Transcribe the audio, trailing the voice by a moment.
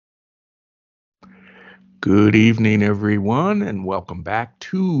Good evening, everyone, and welcome back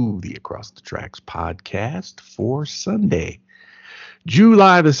to the Across the Tracks podcast for Sunday,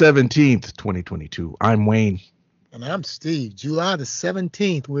 July the 17th, 2022. I'm Wayne. And I'm Steve. July the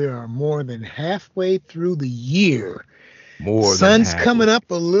 17th, we are more than halfway through the year. More than Sun's halfway. coming up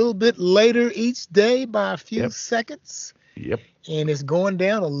a little bit later each day by a few Yep, seconds, yep, and it's going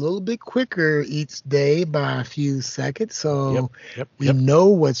down a little bit quicker each day by a few seconds. yep, So yep, we yep. know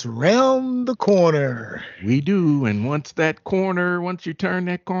what's round the corner. We do. And once you turn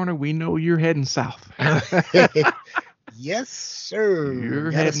that corner, we know you're heading south. Yes, sir.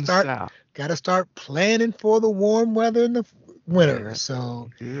 You're Gotta heading start south. gotta start planning for the warm weather in the winter. Yeah, So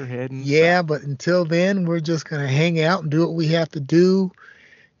you're heading yeah, south. but until then, we're just gonna hang out and do what we have to do,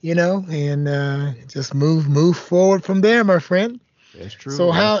 and just move forward from there, my friend. That's true.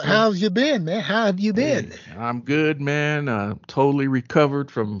 So That's true. how's you been, man? How have you been? Hey, I'm good, man. Totally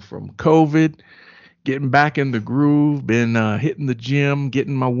recovered from COVID. Getting back in the groove, been hitting the gym,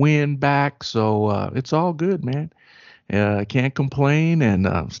 getting my wind back, so it's all good, man. Can't complain,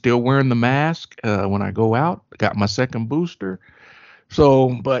 and still wearing the mask when I go out. Got my second booster,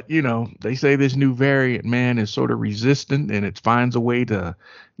 so but they say this new variant, man, is sort of resistant, and it finds a way to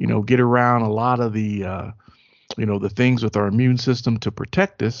get around a lot of the things with our immune system to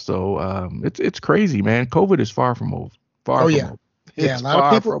protect us. So it's crazy, man. COVID is far from over. Far Oh from yeah, over. yeah. It's A lot of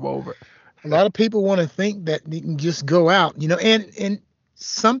far people, from over. a lot of people want to think that you can just go out, and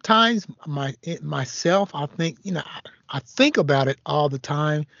sometimes myself, I think, I think about it all the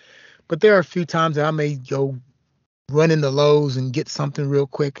time, but there are a few times that I may go run in the Lowe's and get something real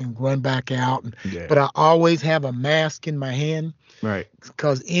quick and run back out. Yeah. But I always have a mask in my hand Right.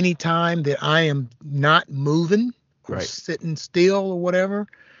 because anytime that I am not moving or Right. sitting still or whatever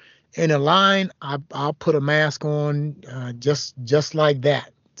in a line, I'll put a mask on just like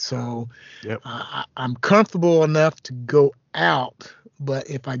that. So Yep. I'm comfortable enough to go out, but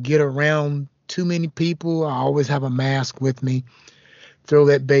if I get around too many people, I always have a mask with me. Throw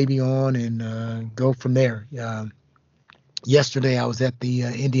that baby on and go from there. Yesterday I was at the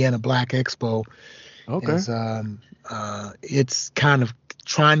Indiana Black Expo Okay. as it's kind of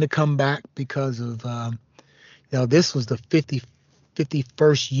trying to come back because of this was the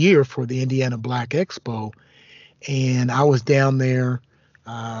 51st year for the Indiana Black Expo, and I was down there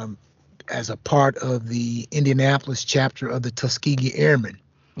um, as a part of the Indianapolis chapter of the Tuskegee Airmen.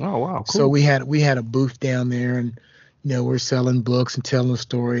 Oh wow, So cool. we had a booth down there, and we're selling books and telling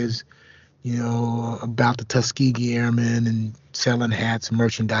stories, about the Tuskegee Airmen and selling hats and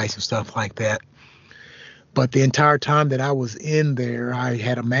merchandise and stuff like that. But the entire time that I was in there, I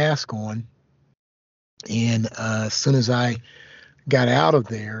had a mask on. And as soon as I got out of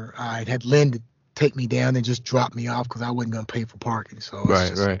there, I had Lynn to take me down and just drop me off because I wasn't going to pay for parking. So it's Right.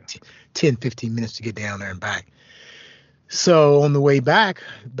 just Right. 10, 15 minutes to get down there and back. So on the way back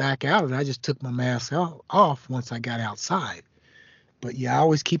out of it, I just took my mask off once I got outside. But yeah, I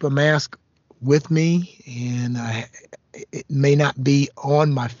always keep a mask with me, and it may not be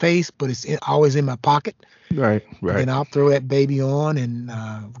on my face, but it's always in my pocket. Right. And Right. then I'll throw that baby on and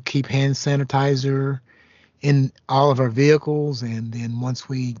keep hand sanitizer in all of our vehicles. And then once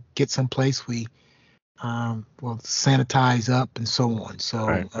we get someplace, we will sanitize up and so on. Right. So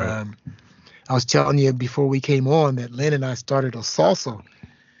Right. I was telling you before we came on that Lynn and I started a salsa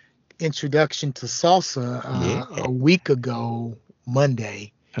introduction to salsa Yeah. a week ago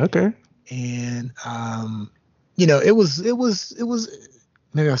Monday, Okay. and it was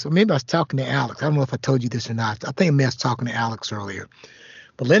maybe I was talking to Alex. I don't know if I told you this or not. I think I was talking to Alex earlier.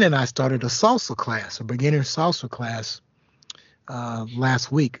 But Lynn and I started a salsa class, a beginner salsa class,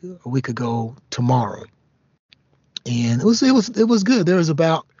 last week, a week ago tomorrow, and it was good. There was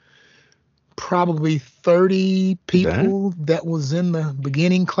about probably 30 That. people that was in the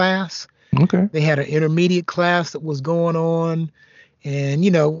beginning class. Okay. They had an intermediate class that was going on. And,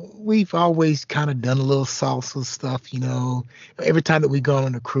 we've always kind of done a little salsa stuff. Every time that we go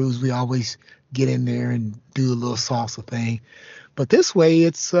on a cruise, we always get in there and do a little salsa thing. But this way,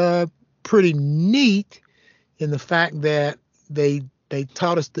 it's pretty neat in the fact that they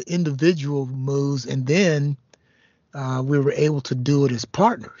taught us the individual moves, and then we were able to do it as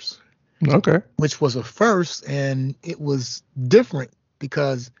partners, Okay. which was a first, and it was different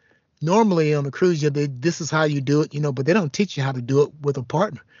because normally on the cruise, this is how you do it, but they don't teach you how to do it with a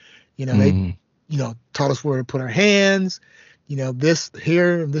partner. They, Mm. taught us where to put our hands. This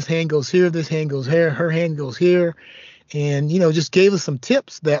here, this hand goes here, this hand goes here, her hand goes here, and just gave us some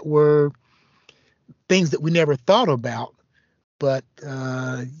tips that were things that we never thought about. But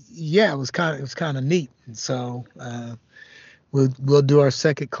yeah, it was kind of neat. And so we'll do our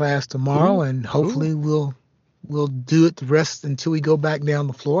second class tomorrow, Cool. and Cool. hopefully we'll do it the rest until we go back down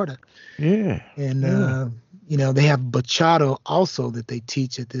to Florida. Yeah. And Yeah. they have bachata also that they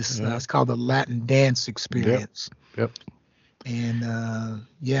teach at this. Yeah. It's called the Latin Dance Yep. Experience. Yep. And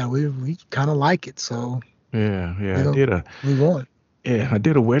yeah, we kind of like it, so Yeah. Yeah. we're I gonna did a move on. Yeah, I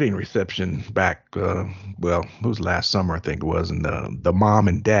did a wedding reception back, well, it was last summer, I think it was, and the mom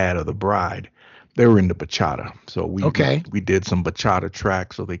and dad of the bride, they were into bachata, so we we Okay. we did some bachata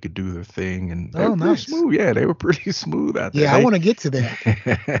tracks so they could do their thing, and they were Oh, pretty nice. smooth. Yeah, they were pretty smooth out there. Yeah, I want to get to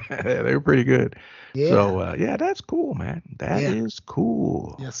that. They were pretty good. Yeah. So yeah, that's cool, man. That Yeah. is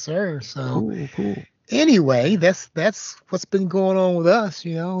cool. Yes, sir. So Cool, cool, anyway, that's what's been going on with us.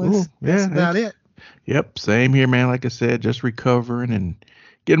 cool. That's Yeah, about it's it. Yep, same here, man. Like I said, just recovering and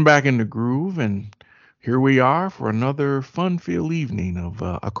getting back in the groove. And here we are for another fun-filled evening of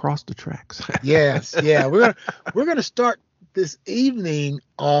Across the Tracks. Yes, yeah. We're gonna start this evening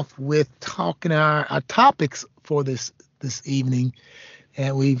off with talking our topics for this evening.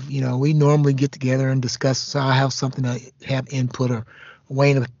 And we normally get together and discuss. So I have something to have input, or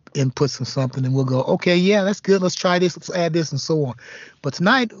Wayne inputs on something, and we'll go, okay, yeah, that's good. Let's try this. Let's add this, and so on. But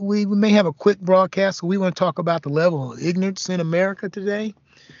tonight we may have a quick broadcast. So we want to talk about the level of ignorance in America today.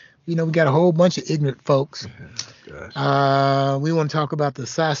 We got a whole bunch of ignorant folks. Gosh. We want to talk about the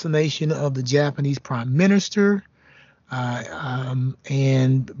assassination of the Japanese Prime Minister,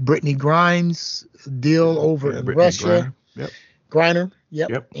 and Brittany Grimes' deal over Yeah, in Brittany Russia. Griner. Yep. Griner, yep.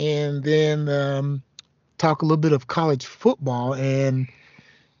 Yep. And then talk a little bit of college football and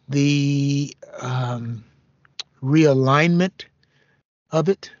the realignment of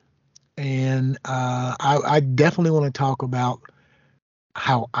it. And I definitely want to talk about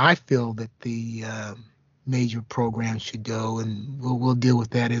how I feel that the major programs should go, and we'll deal with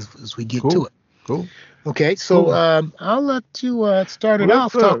that as we get to Cool. it. Cool. Okay, so Cool. I'll let you start it Well,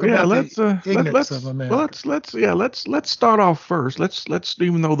 off. Talk about the let ignorance of America. let's start off first. Let's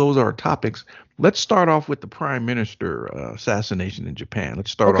even though those are topics, let's start off with the prime minister assassination in Japan. Let's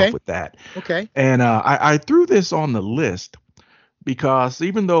start off Okay, with that. okay, And I threw this on the list because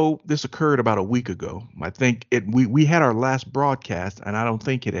even though this occurred about a week ago, I think we had our last broadcast, and I don't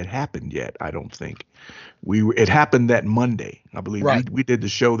think it had happened yet. I don't think it happened that Monday. I believe right. we did the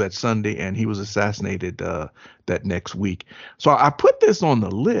show that Sunday, and he was assassinated that next week. So I put this on the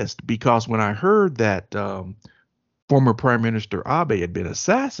list because when I heard that former Prime Minister Abe had been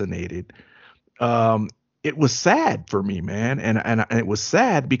assassinated, um, it was sad for me, man, and it was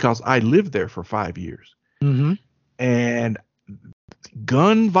sad because I lived there for 5 years, Mm-hmm. and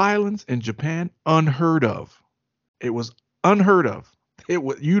gun violence in Japan unheard of. It was unheard of. It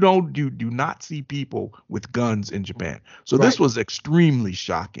was you do not see people with guns in Japan. So this Right. was extremely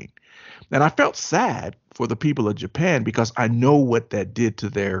shocking. And I felt sad for the people of Japan because I know what that did to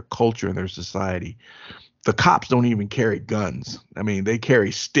their culture and their society. The cops don't even carry guns. I mean, they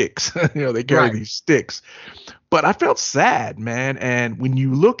carry sticks. They carry Right. these sticks. But I felt sad, man. And when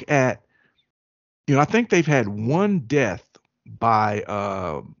you look at, I think they've had one death by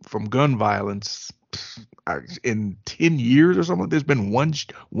from gun violence in 10 years or something. There's been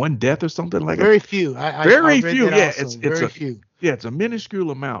one death or something like that. Very few. I Very read few. that Yeah, also. it's Very a few. yeah, it's a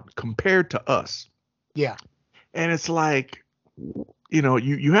minuscule amount compared to us. Yeah. And it's like,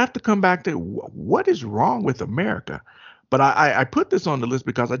 you have to come back to what is wrong with America. But I put this on the list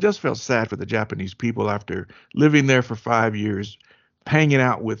because I just felt sad for the Japanese people after living there for 5 years, hanging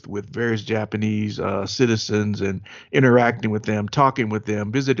out with various Japanese citizens and interacting with them, talking with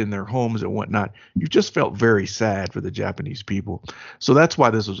them, visiting their homes and whatnot. You just felt very sad for the Japanese people. So that's why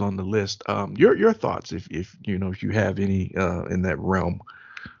this was on the list. Your thoughts, if you have any in that realm.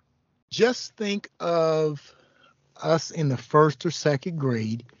 Just think of us in the first or second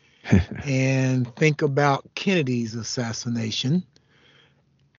grade and think about Kennedy's assassination.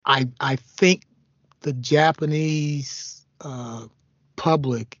 I think the Japanese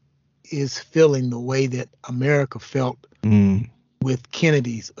public is feeling the way that America felt Mm, with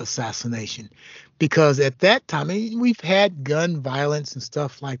Kennedy's assassination, because at that time, I mean, we've had gun violence and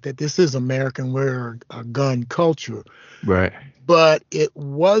stuff like that. This is American, we're a gun culture. right. But it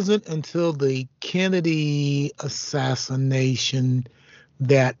wasn't until the Kennedy assassination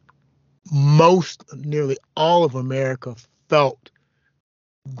that nearly all of America felt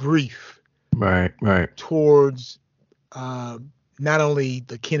grief Right. Right. towards not only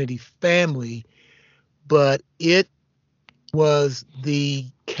the Kennedy family, but it was the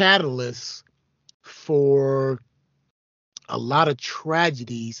catalyst for a lot of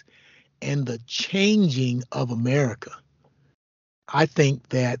tragedies and the changing of America. I think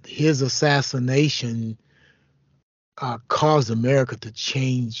that his assassination caused America to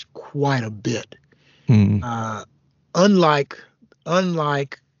change quite a bit. Mm. Uh, unlike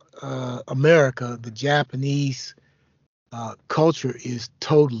America, the Japanese culture is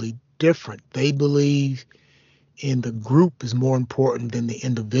totally different. They believe in the group is more important than the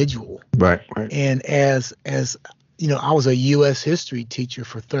individual. Right, right. And as you know, I was a U.S. history teacher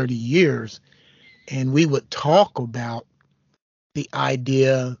for 30 years, and we would talk about the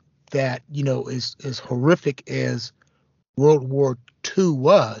idea that, you know, as horrific as World War II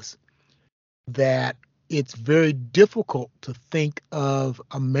was, that it's very difficult to think of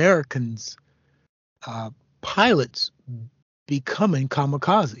Americans, uh, pilots, becoming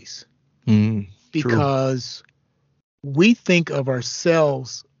kamikazes Mm. True. because we think of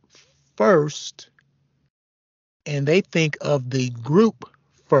ourselves first and they think of the group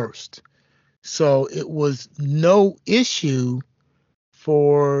first. So it was no issue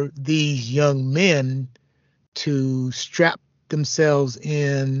for these young men to strap themselves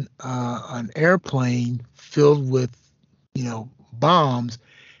in an airplane filled with, you know, bombs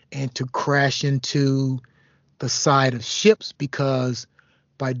and to crash into the side of ships, because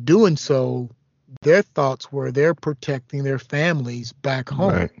by doing so, their thoughts were they're protecting their families back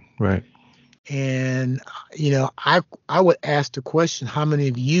home. Right, right. And you know, I would ask the question, how many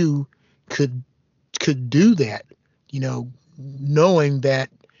of you could do that? You know, knowing that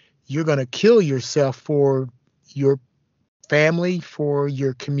you're going to kill yourself for your family, for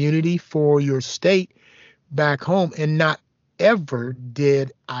your community, for your state back home, and not ever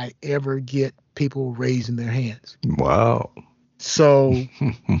did I ever get people raising their hands. Wow. So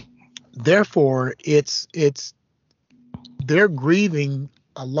therefore, it's they're grieving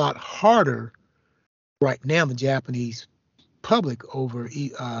a lot harder right now, the Japanese public, over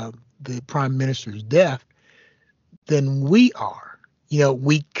the prime minister's death than we are. You know,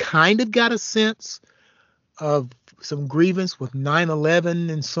 we kind of got a sense of some grievance with 9/11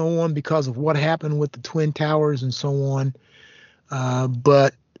 and so on because of what happened with the Twin Towers and so on.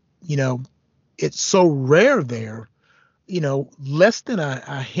 But, you know, it's so rare there. You know, less than a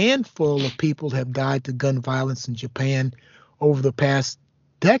handful of people have died to gun violence in Japan over the past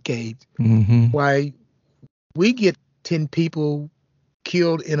decade. Mm-hmm. Why we get 10 people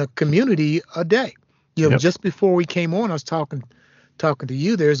killed in a community a day. You know, Yep. just before we came on, I was talking to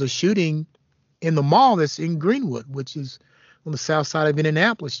you. There's a shooting in the mall that's in Greenwood, which is on the south side of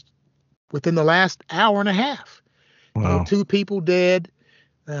Indianapolis, within the last hour and a half. You know, Wow. 2 people dead,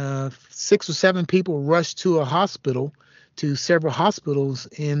 6 or 7 people rushed to several hospitals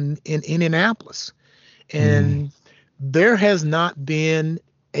in Indianapolis. And there has not been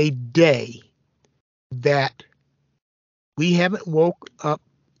a day that we haven't woke up,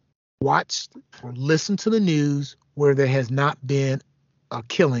 watched, or listened to the news where there has not been a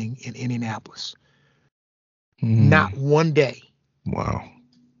killing in Indianapolis. Not one day. Wow.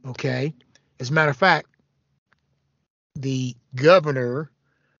 Okay. As a matter of fact, the governor,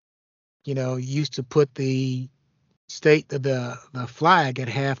 you know, used to put the flag at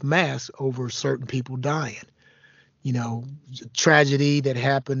half mast over certain people dying. You know, tragedy that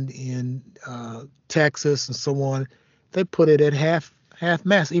happened in Texas and so on. They put it at half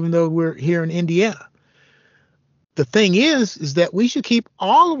mast, even though we're here in Indiana. The thing is that we should keep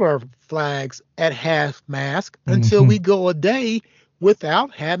all of our flags at half mast until we go a day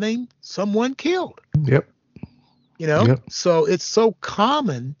without having someone killed. Yep. You know, Yep. so it's so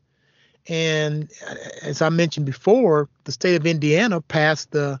common. And as I mentioned before, the state of Indiana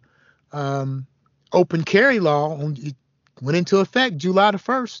passed the open carry law. It went into effect July the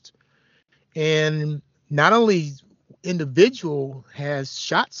 1st. And not only individual has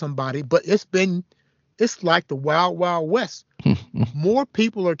shot somebody, but it's like the Wild Wild West. More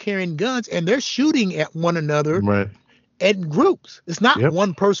people are carrying guns and they're shooting at one another Right. in groups. It's not Yep.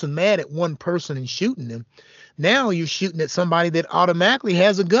 one person mad at one person and shooting them. Now you're shooting at somebody that automatically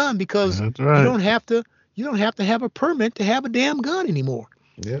has a gun, because That's right. you don't have to have a permit to have a damn gun anymore.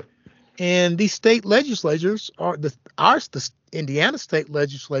 Yep. And these state legislatures are the Indiana state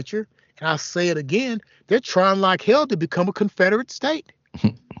legislature, and I'll say it again, they're trying like hell to become a Confederate state.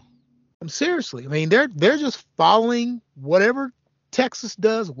 Seriously. I mean, they're just following whatever Texas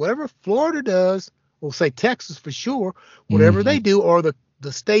does, whatever Florida does. We'll say Texas for sure. Whatever they do, or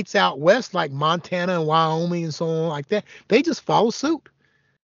the states out west like Montana and Wyoming and so on like that, they just follow suit.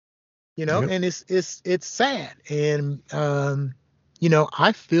 You know, Yep. and it's sad. And you know,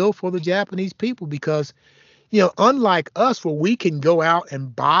 I feel for the Japanese people because, you know, unlike us where we can go out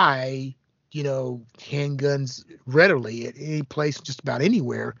and buy, you know, handguns readily at any place, just about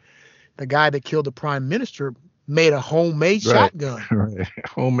anywhere, the guy that killed the prime minister made a homemade Right. shotgun. Right.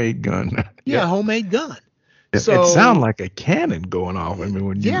 Homemade gun. Yeah, Yep. a homemade gun. It sounds So like a cannon going off. I mean,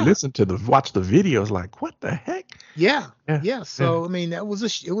 when you yeah, listen to watch the videos, like, what the heck? yeah, Yeah, yeah. yeah, So I mean, it was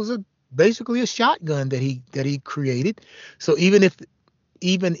a basically a shotgun that he created. So even if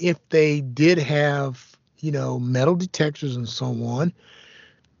they did have, metal detectors and so on,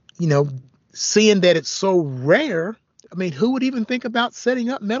 you know, seeing that it's so rare, I mean, who would even think about setting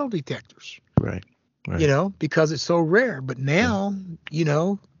up metal detectors? right, right. Because it's so rare. But Yeah. now,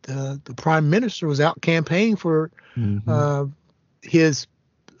 the prime minister was out campaigning for Hmm. uh, his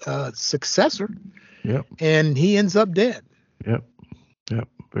successor, Yep, and he ends up dead. yep, yep.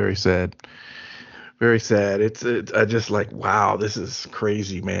 Very sad. Very sad. I just like, wow, this is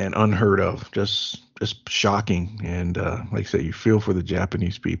crazy, man. Unheard of. Just shocking. And like I say, you feel for the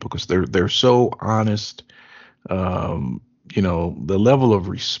Japanese people because they're so honest. Um, the level of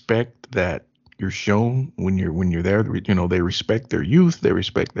respect that you're shown when you're there, they respect their youth, they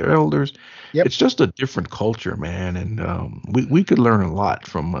respect their elders. Yep. It's just a different culture, man. And we could learn a lot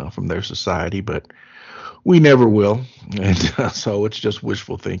from their society, but we never will. And so it's just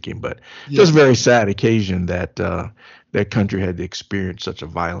wishful thinking, but just Yep. very sad occasion that that country had to experience such a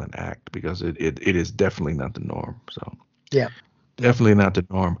violent act because it is definitely not the norm. So Yep. Yep. definitely not the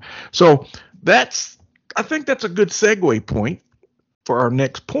norm. So that's I think that's a good segue point for our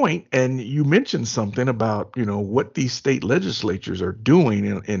next point. And you mentioned something about what these state legislatures are doing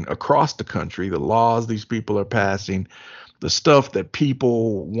in across the country, the laws these people are passing, the stuff that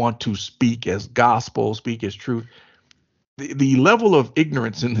people want to speak as gospel, speak as truth. The level of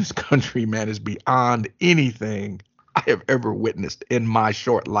ignorance in this country, man, is beyond anything I have ever witnessed in my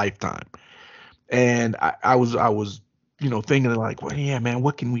short lifetime. And I was thinking like, well, yeah, man,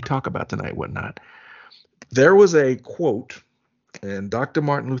 what can we talk about tonight? Whatnot. There was a quote, and Dr.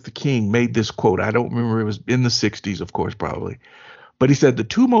 Martin Luther King made this quote. I don't remember, it was in the 60s, of course, probably. But he said the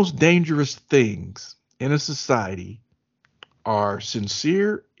two most dangerous things in a society are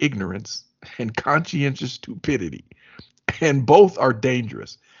sincere ignorance and conscientious stupidity, and both are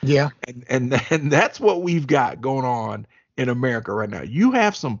dangerous. Yeah. And that's what we've got going on in America right now. You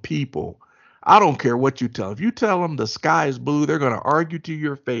have some people, I don't care what you tell them. If you tell them the sky is blue, they're going to argue to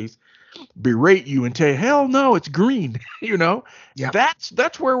your face, berate you, and tell you, hell no, it's green. Yep.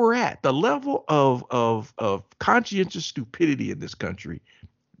 That's where we're at. The level of conscientious stupidity in this country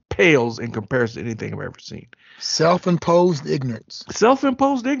pales in comparison to anything I've ever seen. Self-imposed ignorance.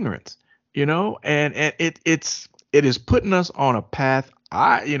 Self-imposed ignorance, and it is putting us on a path.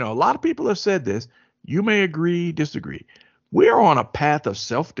 A lot of people have said this. You may agree, disagree. We're on a path of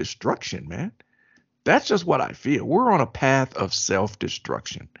self-destruction, man. That's just what I feel. We're on a path of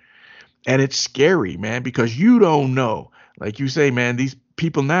self-destruction. And it's scary, man, because you don't know. Like you say, man, these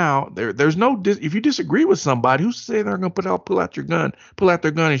people now, there's no if you disagree with somebody, who's to say they're going to pull out their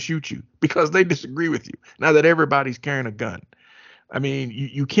gun and shoot you because they disagree with you. Now that everybody's carrying a gun. I mean,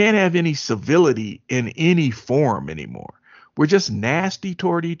 you can't have any civility in any form anymore. We're just nasty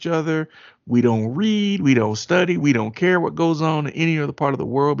toward each other. We don't read, we don't study, we don't care what goes on in any other part of the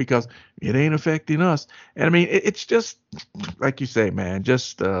world because it ain't affecting us. And I mean, it's just like you say, man,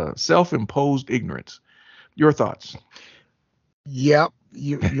 just self-imposed ignorance. Your thoughts? Yep.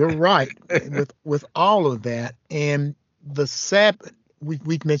 You're right with all of that. And the sad,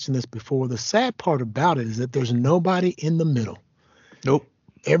 we've mentioned this before. The sad part about it is that there's nobody in the middle. Nope.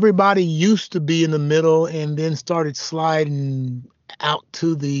 Everybody used to be in the middle and then started sliding out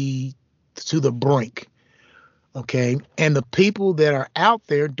to the brink. Okay. And the people that are out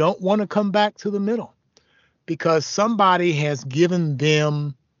there don't want to come back to the middle because somebody has given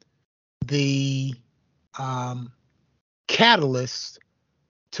them the um, catalyst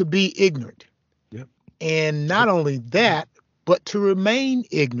to be ignorant. Yep. And not only that, but to remain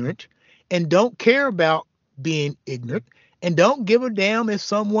ignorant and don't care about being ignorant and don't give a damn if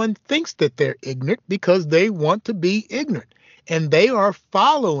someone thinks that they're ignorant because they want to be ignorant. And they are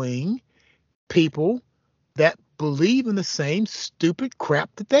following people that believe in the same stupid crap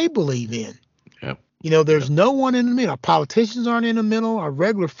that they believe in. Yep. There's Yep. no one in the middle. Our politicians aren't in the middle. Our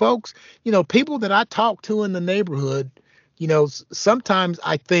regular folks, people that I talk to in the neighborhood, sometimes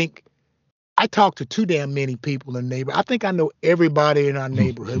I think I talk to too damn many people in the neighborhood. I think I know everybody in our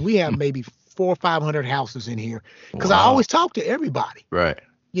neighborhood. We have maybe 400 or 500 houses in here because I Wow. always talk to everybody. Right.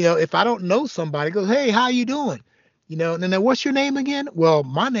 If I don't know somebody, I go, hey, how you doing? And then what's your name again? Well,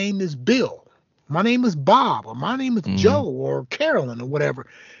 my name is Bill. My name is Bob, or my name is Hmm. Joe, or Carolyn, or whatever,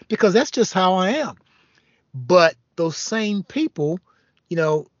 because that's just how I am. But those same people, you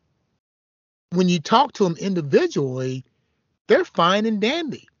know, when you talk to them individually, they're fine and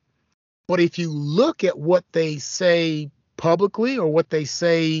dandy. But if you look at what they say publicly or what they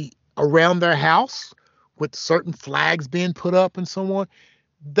say around their house, with certain flags being put up and so on,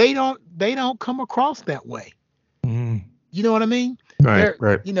 they don't come across that way. Mm. You know what I mean? Right, They're,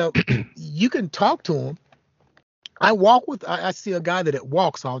 right. you can talk to them. I see a guy that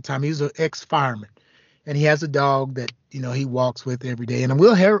walks all the time. He's an ex-fireman, and he has a dog that he walks with every day, and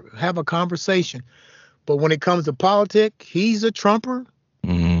we'll have a conversation. But when it comes to politics, he's a Trumper.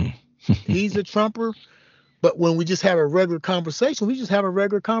 Mm. He's a Trumper. But when we just have a regular conversation, we just have a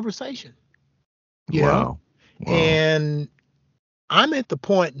regular conversation, you know? Wow. Wow. And I'm at the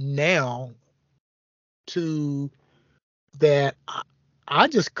point now to that I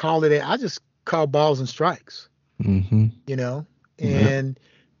just I just call balls and strikes, Mm-hmm. you know? Yep. And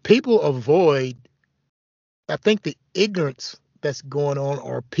people avoid, I think the ignorance that's going on,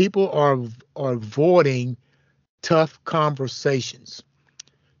 or people are avoiding tough conversations,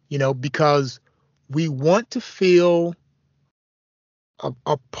 because we want to feel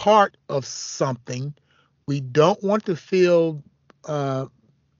a part of something. We don't want to feel uh,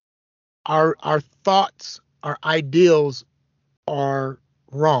 our thoughts, our ideals are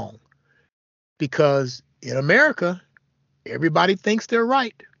wrong, because in America, everybody thinks they're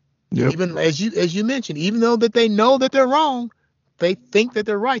right. Yep. Even as you mentioned, even though that they know that they're wrong, they think that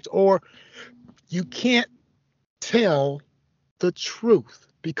they're right. Or you can't tell the truth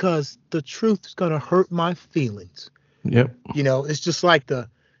because the truth is going to hurt my feelings. Yep. It's just like the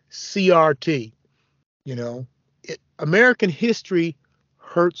CRT. American history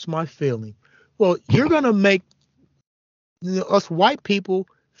hurts my feeling. Well, you're going to make us white people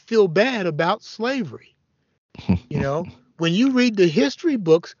feel bad about slavery. When you read the history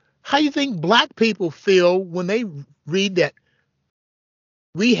books, how do you think black people feel when they read that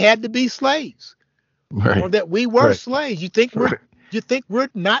we had to be slaves, or Right. that we were Right. slaves? You think we're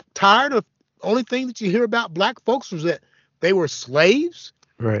not tired of, only thing that you hear about black folks was that they were slaves?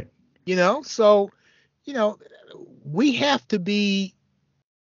 Right. So, you know, we have to be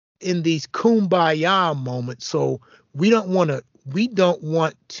in these kumbaya moments. So we don't want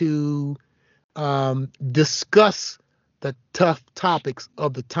to discuss the tough topics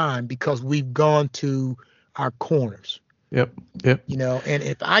of the time because we've gone to our corners. Yep. Yep. And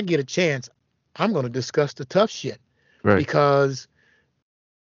if I get a chance, I'm going to discuss the tough shit, Right. because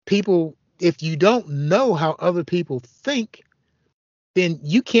people, if you don't know how other people think, then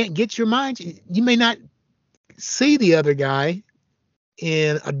you can't get your mind. You may not see the other guy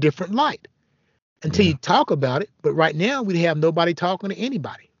in a different light until Yeah. you talk about it. But right now, we have nobody talking to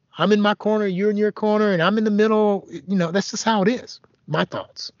anybody. I'm in my corner, you're in your corner, and I'm in the middle. That's just how it is. My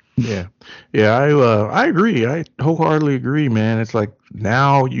thoughts. Yeah. Yeah. I agree. I wholeheartedly agree, man. It's like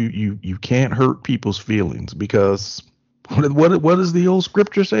now you can't hurt people's feelings because what does the old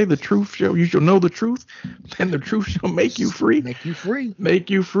scripture say? The truth shall you shall know the truth, and the truth shall make you free. Make you free. Make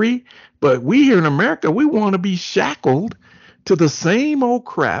you free. But we here in America, we want to be shackled to the same old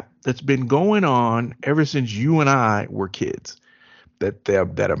crap that's been going on ever since you and I were kids.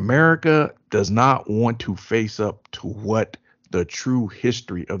 That America does not want to face up to what the true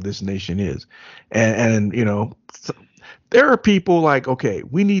history of this nation is. And there are people like, okay,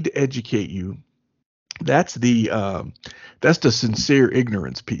 we need to educate you. That's the sincere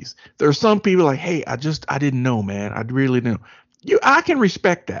ignorance piece. There are some people like, hey, I didn't know, man. I really didn't. I can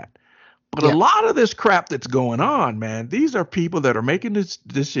respect that. But a Yeah. lot of this crap that's going on, man, these are people that are making this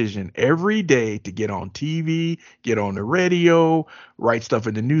decision every day to get on TV, get on the radio, write stuff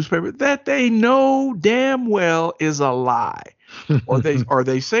in the newspaper that they know damn well is a lie. Or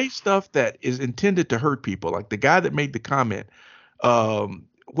they say stuff that is intended to hurt people. Like the guy that made the comment,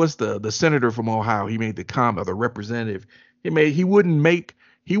 was the senator from Ohio. He made the comment, or the representative. He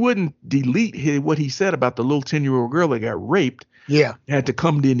wouldn't delete what he said about the little 10-year-old girl that got raped, Yeah. had to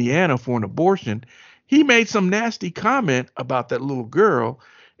come to Indiana for an abortion. He made some nasty comment about that little girl.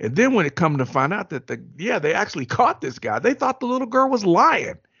 And then when it come to find out that they actually caught this guy, they thought the little girl was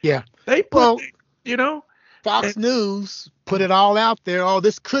lying. Yeah. They Well, and- Fox News put it all out there. Oh,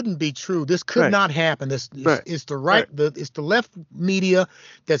 this couldn't be true. This could Right. not happen. This Right. it's the right, it's the left media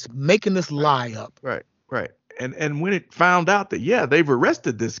that's making this lie up. Right, right. And when it found out that they've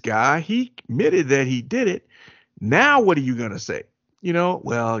arrested this guy, he admitted that he did it. Now what are you gonna say?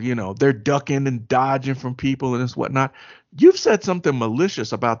 They're ducking and dodging from people and this whatnot. You've said something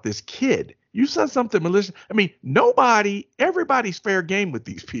malicious about this kid. You said something malicious. I mean, everybody's fair game with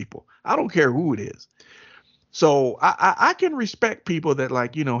these people. I don't care who it is. So I can respect people that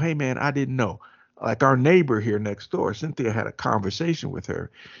like, hey man, I didn't know. Like our neighbor here next door, Cynthia had a conversation with her.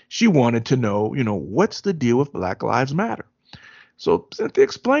 She wanted to know, what's the deal with Black Lives Matter? So Cynthia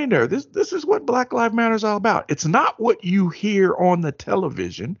explained to her, this is what Black Lives Matter is all about. It's not what you hear on the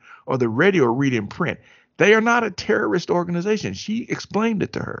television or the radio or read in print. They are not a terrorist organization. She explained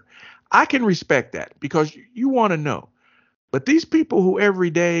it to her. I can respect that because you want to know. But these people who every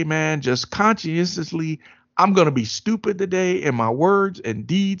day, man, just conscientiously, I'm going to be stupid today in my words and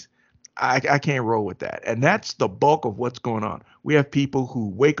deeds. I can't roll with that. And that's the bulk of what's going on. We have people who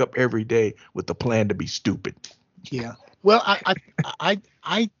wake up every day with the plan to be stupid. Yeah. Well,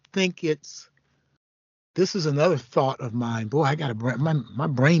 I think this is another thought of mine. Boy, my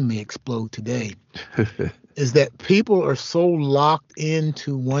brain may explode today. Is that people are so locked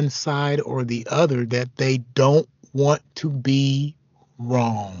into one side or the other that they don't want to be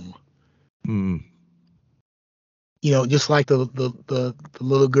wrong. Just like the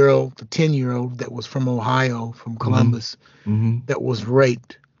little girl, the 10-year-old that was from Ohio, from Columbus, that was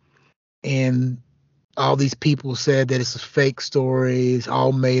raped. And all these people said that it's a fake story, it's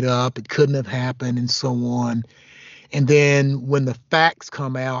all made up, it couldn't have happened, and so on. And then when the facts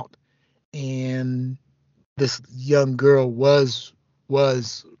come out and this young girl was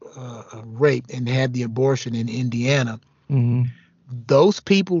raped and had the abortion in Indiana, those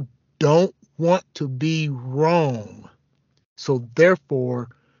people don't want to be wrong. So therefore,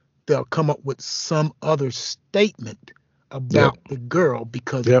 they'll come up with some other statement about the girl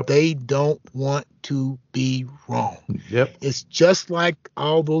because they don't want to be wrong. It's just like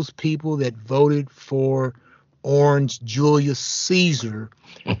all those people that voted for Orange Julius Caesar.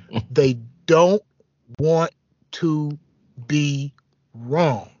 They don't want to be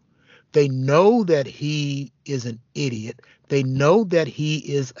wrong. They know that he is an idiot. They know that he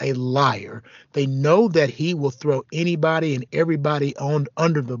is a liar. They know that he will throw anybody and everybody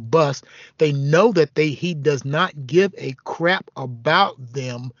under the bus. They know that he does not give a crap about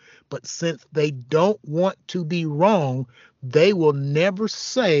them. But since they don't want to be wrong, they will never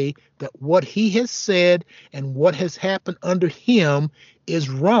say that what he has said and what has happened under him is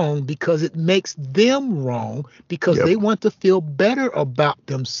wrong because it makes them wrong, because they want to feel better about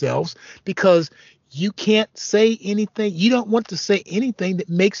themselves, because you can't say anything. You don't want to say anything that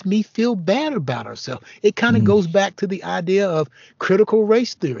makes me feel bad about ourselves. It kind of goes back to the idea of critical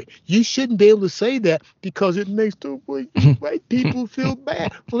race theory. You shouldn't be able to say that because it makes the white people feel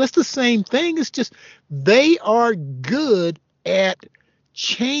bad. Well, that's the same thing. It's just they are good at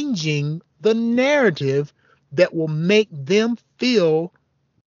changing the narrative that will make them feel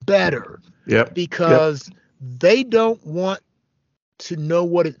better. Because they don't want to know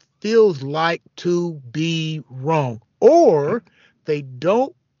what it feels like to be wrong, or they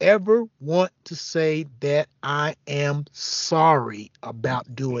don't ever want to say that I am sorry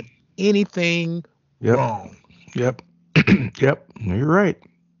about doing anything wrong. You're right.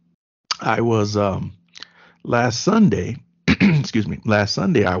 I was last Sunday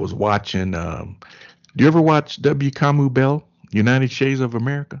I was watching do you ever watch W. Kamau Bell, United Shades of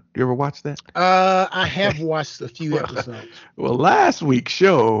America? Do you ever watch that? I have watched a few episodes. Well, last week's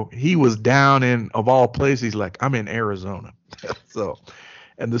show, he was down in, of all places, like, I'm in Arizona.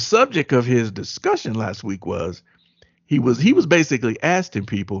 And the subject of his discussion last week was, he was basically asking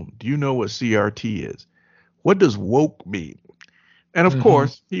people, do you know what CRT is? What does woke mean? And of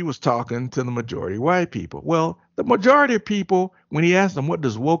course, he was talking to the majority of white people. Well, the majority of people, when he asked them, what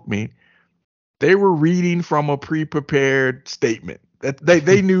does woke mean? They were reading from a pre-prepared statement. That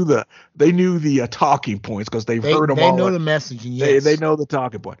they knew the talking points because they've heard them all. They know the messaging. Yes. They know the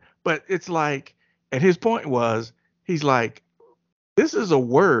talking point. But it's like, and his point was, he's like, this is a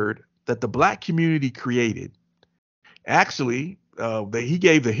word that the black community created. Actually, he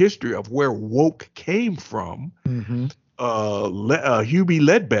gave the history of where woke came from. Hubie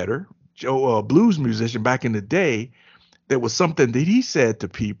Ledbetter, Joe, blues musician back in the day, there was something that he said to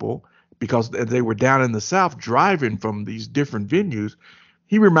people because they were down in the South driving from these different venues.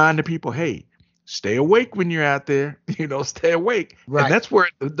 He reminded people, hey, stay awake when you're out there, stay awake. Right. And that's where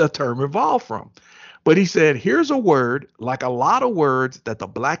the term evolved from. But he said, here's a word, like a lot of words that the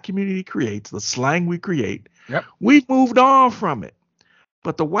black community creates, the slang we create. We've moved on from it.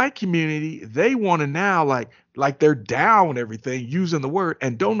 But the white community, they want to now, like they're down everything using the word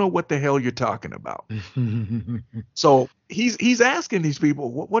and don't know what the hell you're talking about. So he's asking these people,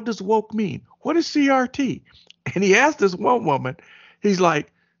 what does woke mean? What is CRT? And he asked this one woman, he's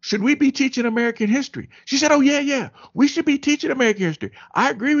like, should we be teaching American history? She said, oh, yeah, we should be teaching American history. I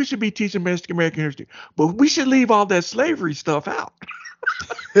agree we should be teaching American history, but we should leave all that slavery stuff out.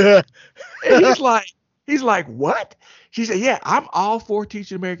 And he's like, what? She said, yeah, I'm all for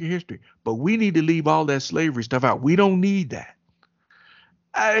teaching American history, but we need to leave all that slavery stuff out. We don't need that.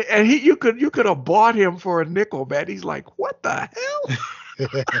 And you could have bought him for a nickel, man. He's like, what the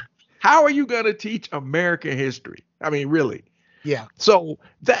hell? How are you going to teach American history? I mean, really? Yeah. So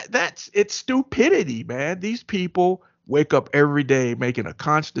that's it's stupidity, man. These people wake up every day making a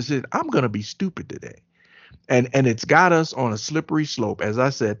conscious decision. I'm gonna be stupid today. And it's got us on a slippery slope, as I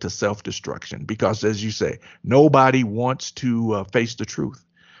said, to self-destruction. Because as you say, nobody wants to face the truth.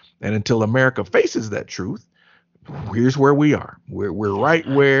 And until America faces that truth, here's where we are. We're right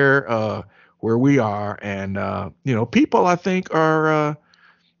where we are. And people I think are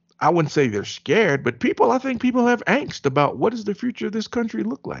I wouldn't say they're scared, but I think people have angst about what does the future of this country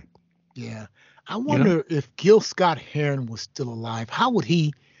look like. Yeah. I You know? wonder if Gil Scott Heron was still alive, Oh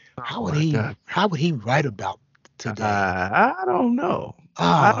my God. how would he write about today? I don't know. Oh,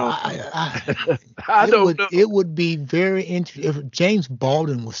 I don't know. I don't know. it would be very interesting if James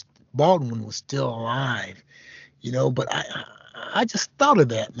Baldwin was still alive, but I just thought of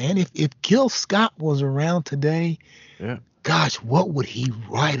that, man. If Gil Scott was around today, Yeah. gosh, what would he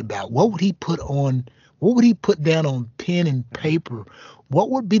write about? What would he put down on pen and paper? What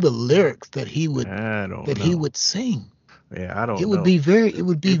would be the lyrics I don't that he know. would sing? Yeah, I don't know. It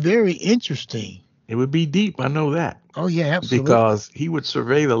would be It very interesting. it would be deep. I know that. Oh yeah, absolutely. Because he would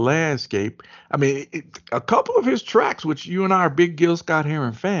survey the landscape. I mean, a couple of his tracks, which you and I are big Gil Scott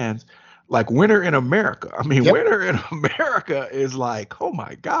Heron fans, like "Winter in America." I mean, Yep. "Winter in America" is like, oh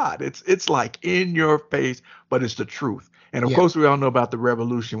my God, it's like in your face, but it's the truth. And of Yep. course, we all know about the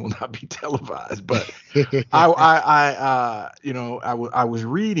revolution will not be televised. But I was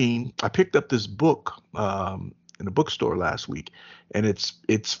reading. I picked up this book in the bookstore last week, and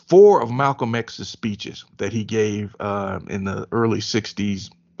it's four of Malcolm X's speeches that he gave in the early '60s,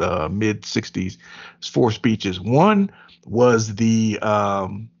 mid '60s. It's four speeches. One was the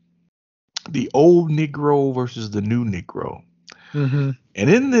old Negro versus the new Negro, hmm and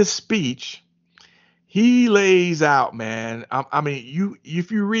in this speech, he lays out, man. I mean,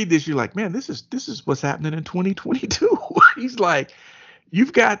 if you read this, you're like, man, this is what's happening in 2022. He's like,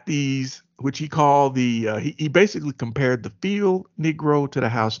 you've got these, which he called he basically compared the field Negro to the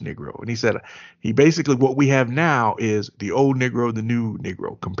house Negro. And he said, he basically, what we have now is the old Negro, the new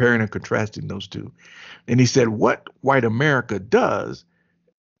Negro, comparing and contrasting those two. And he said, what white America does,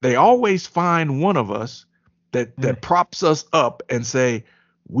 they always find one of us that props us up and say,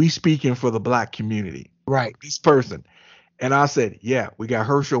 we speaking for the black community. Right. This person. And I said, yeah, we got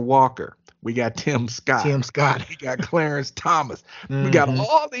Herschel Walker. We got Tim Scott. Tim Scott. We got Clarence Thomas. We got hmm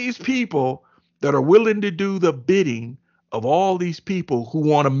all these people that are willing to do the bidding of all these people who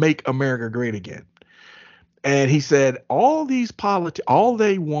want to make America great again. And he said, all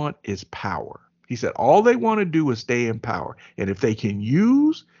they want is power. He said, all they want to do is stay in power. And if they can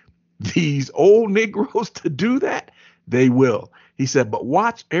use these old Negroes to do that, they will. He said, but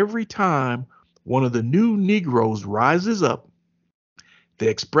watch every time one of the new Negroes rises up, they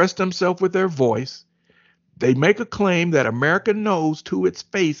express themselves with their voice, they make a claim that America knows to its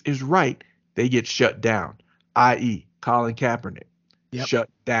face is right, they get shut down, i.e., Colin Kaepernick, Yep. shut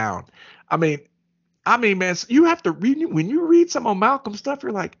down. I mean, man, you have to read when you read some of Malcolm's stuff,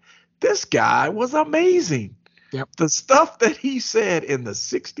 you're like, this guy was amazing. Yep. The stuff that he said in the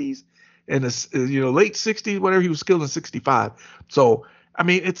 '60s and the late '60s, whatever, he was killed in '65. So I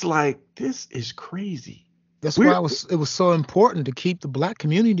mean, it's like this is crazy. That's why We're it was so important to keep the black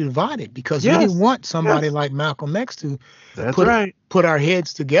community divided because we didn't yes, want somebody yes, like Malcolm X to that's put right, put our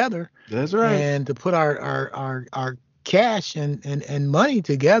heads together that's right. and to put our cash and money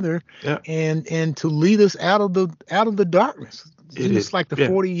together Yeah, and to lead us out of the darkness. it is. Just like the Yeah,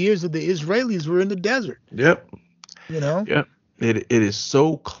 40 years of the Israelis were in the desert, yep, you know? yep. It is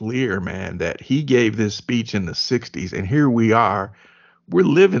so clear, man, that he gave this speech in the '60s, and here we are. We're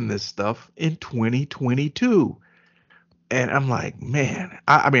living this stuff in 2022. And I'm like, man,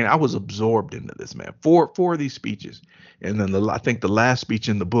 I mean, I was absorbed into this, man. Four of these speeches, and then I think the last speech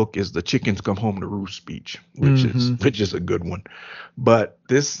in the book is the chickens come home to roost speech, which is hmm a good one. But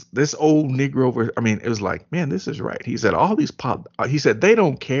this old Negro, I mean, it was like, man, this is right. He said he said they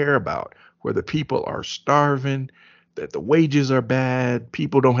don't care about where the people are starving, that the wages are bad,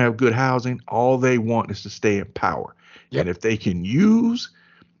 people don't have good housing. All they want is to stay in power, and Yep. if they can use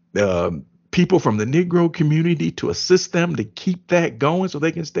people from the Negro community to assist them to keep that going so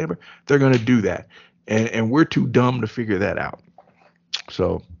they can stand, they're going to do that. And we're too dumb to figure that out.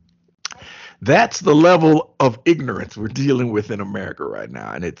 So that's the level of ignorance we're dealing with in America right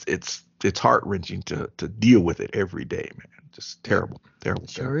now. And it's heart wrenching to deal with it every day, man. Just Yep. terrible, terrible, It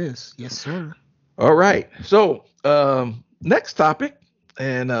sure terrible. is. Yes, sir. All right. So next topic,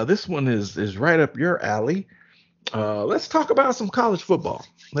 and this one is right up your alley. Let's talk about some college football.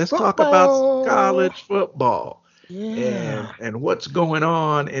 Let's talk about some Football. college football Yeah. and what's going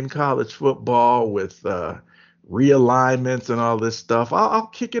on in college football with realignments and all this stuff. I'll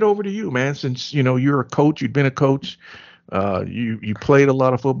kick it over to you, man. Since you're a coach, you've been a coach, you played a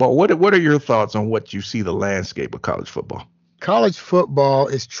lot of football. What are your thoughts on what you see the landscape of college football? College football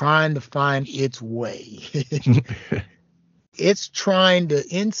is trying to find its way.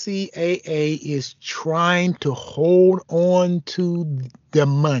 NCAA is trying to hold on to the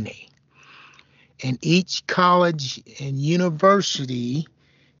money. And each college and university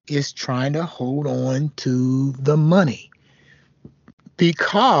is trying to hold on to the money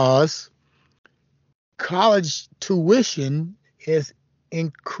because college tuition is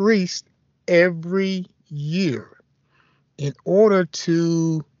increased every year. In order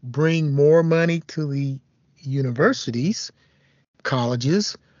to bring more money to the universities,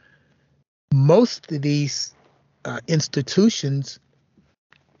 colleges, most of these institutions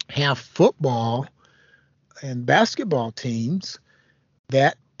have football and basketball teams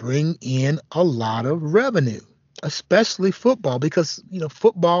that bring in a lot of revenue, especially football, because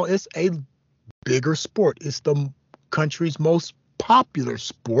football is a bigger sport. It's the country's most popular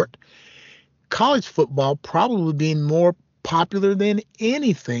sport. College football probably being more popular than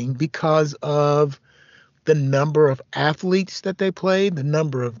anything because of the number of athletes that they play, the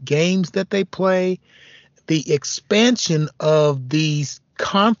number of games that they play, the expansion of these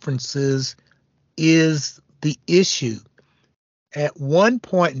conferences is the issue. At one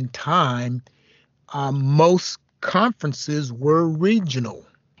point in time, most conferences were regional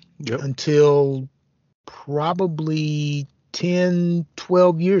until probably 10,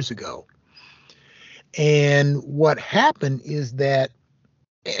 12 years ago. And what happened is that,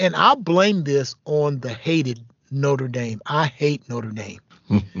 and I'll blame this on the hated Notre Dame. I hate Notre Dame.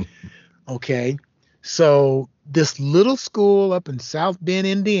 Okay. So this little school up in South Bend,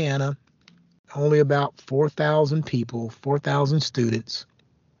 Indiana, only about 4,000 people, 4,000 students,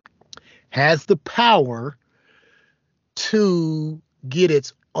 has the power to get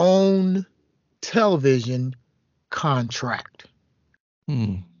its own television contract.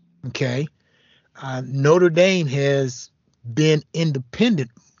 Okay. Notre Dame has been independent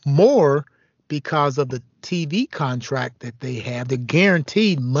more because of the TV contract that they have, the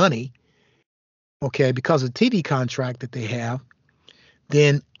guaranteed money, okay, because of the TV contract that they have,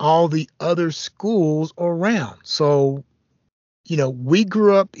 than all the other schools around. So, we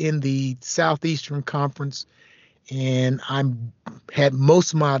grew up in the Southeastern Conference, and I had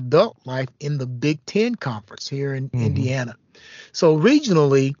most of my adult life in the Big Ten Conference here in Indiana. So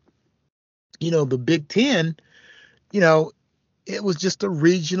regionally, the Big Ten, it was just a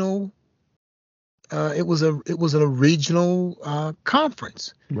regional. It was a regional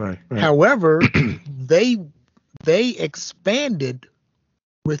conference. Right. However, they expanded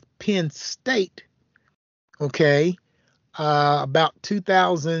with Penn State. Okay, about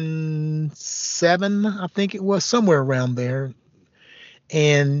 2007, I think it was, somewhere around there,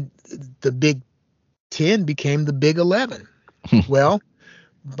 and the Big Ten became the Big 11. Well,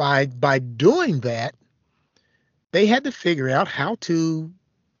 by doing that, they had to figure out how to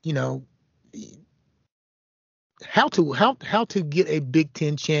get a Big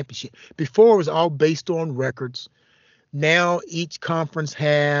Ten championship. Before, it was all based on records. Now each conference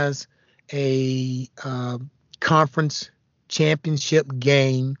has a conference championship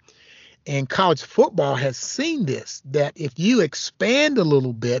game, and college football has seen this, that if you expand a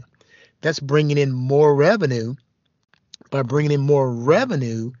little bit, that's bringing in more revenue. By bringing in more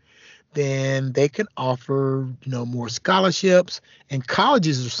revenue, then they can offer more scholarships, and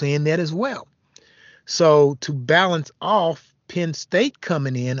colleges are seeing that as well. So to balance off Penn State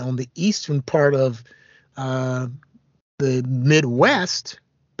coming in on the eastern part of the Midwest,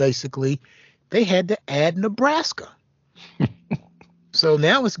 basically, they had to add Nebraska. So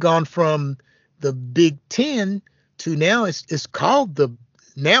now it's gone from the Big Ten to now it's just called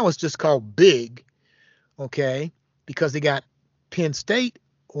Big, okay, because they got Penn State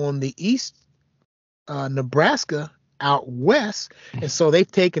on the east, Nebraska out west, and so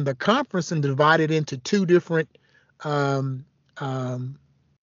they've taken the conference and divided into two different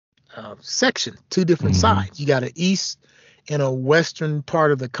sections, two different sides. You got an east and a western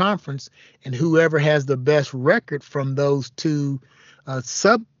part of the conference, and whoever has the best record from those two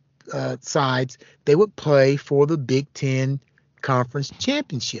sides, they would play for the Big Ten conference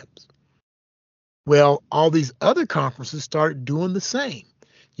championships. Well, all these other conferences started doing the same.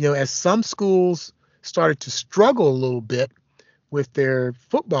 As some schools started to struggle a little bit with their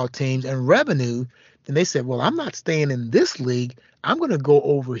football teams and revenue, then they said, well, I'm not staying in this league. I'm going to go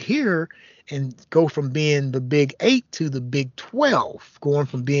over here and go from being the Big 8 to the Big 12, going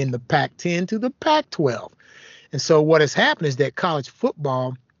from being the Pac-10 to the Pac-12. And so what has happened is that college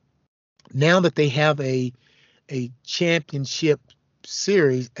football, now that they have a a championship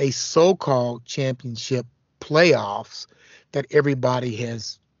series, a so-called championship playoffs that everybody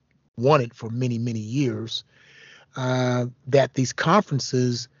has wanted for many, many years. That these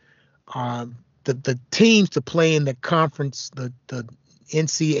conferences, the teams to play in the conference, the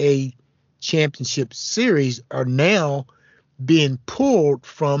NCAA championship series are now being pulled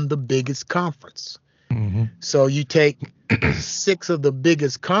from the biggest conference. Mm-hmm. So you take 6 of the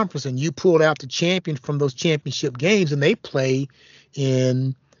biggest conference and you pull out the champion from those championship games, and they play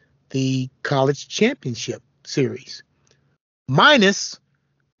in the college championship series, minus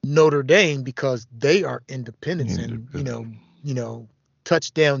Notre Dame, because they are independents. And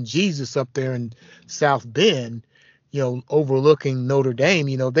touchdown Jesus up there in South Bend, overlooking Notre Dame,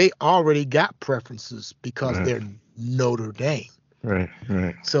 they already got preferences because Right. they're Notre Dame. Right.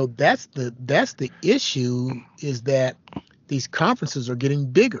 So that's the issue, is that these conferences are getting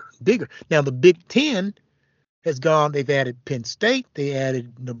bigger. Now the Big Ten has gone. They've added Penn State, they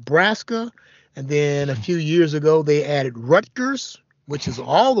added Nebraska, and then a few years ago they added Rutgers, which is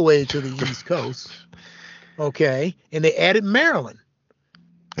all the way to the East Coast. Okay, and they added Maryland.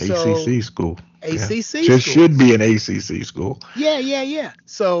 ACC school. ACC school. Should be an ACC school. Yeah.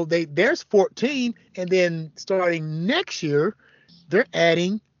 So there's 14, and then starting next year, they're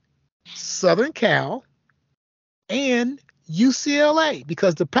adding Southern Cal and UCLA,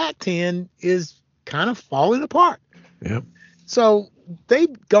 because the Pac-10 is kind of falling apart. Yep. So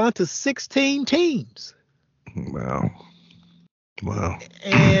they've gone to 16 teams. Wow.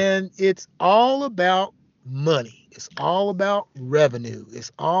 And it's all about money. It's all about revenue.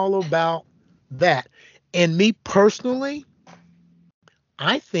 It's all about that. And me personally,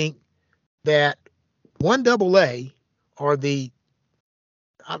 I think that 1AA, or they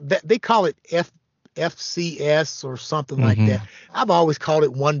call it FCS or something like that. I've always called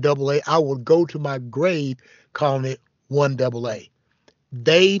it 1AA. I will go to my grave calling it 1AA.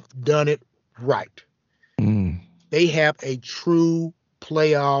 They've done it right. They have a true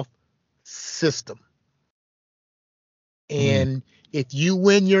playoff system. And if you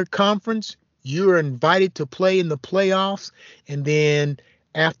win your conference, you're invited to play in the playoffs. And then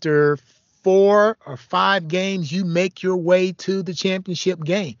after 4 or 5 games, you make your way to the championship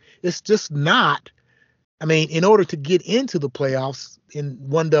game. It's just not, in order to get into the playoffs in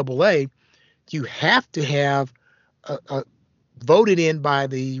 1AA, you have to have a voted in by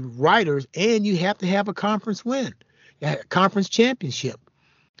the writers, and you have to have a conference win, a conference championship.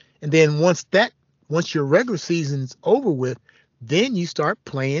 And then once your regular season's over with, then you start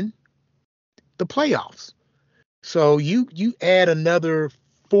playing the playoffs. So you add another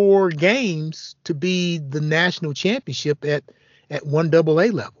 4 games to be the national championship at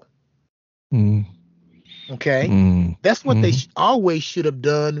 1AA level. Okay. That's what they always should have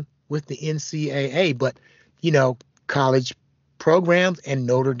done with the NCAA. But, college programs and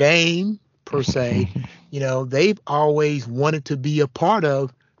Notre Dame per se, they've always wanted to be a part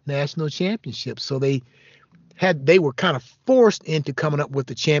of national championships. So they were kind of forced into coming up with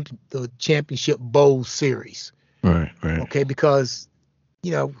the championship bowl series. Right. Okay, because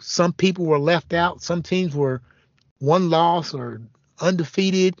some people were left out. Some teams were 1 loss or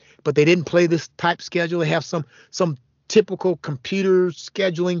undefeated, but they didn't play this type schedule. They have some typical computer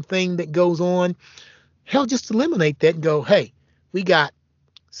scheduling thing that goes on. Hell, just eliminate that and go, hey, we got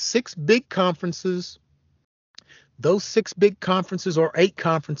 6 big conferences. Those 6 big conferences, or 8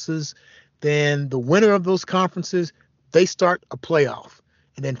 conferences, then the winner of those conferences, they start a playoff.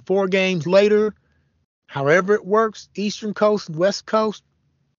 And then 4 games later, however it works, Eastern Coast and West Coast,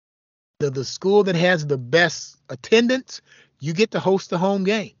 the school that has the best attendance, you get to host the home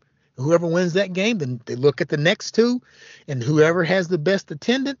game. Whoever wins that game, then they look at the next 2, and whoever has the best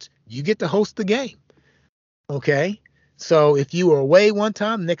attendance, you get to host the game. Okay? So if you were away one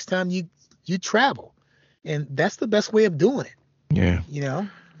time, next time you travel. And that's the best way of doing it. Yeah.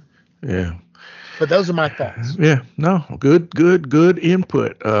 Yeah. But those are my thoughts. Yeah. No, good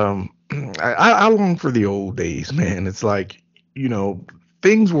input. I long for the old days, man. It's like,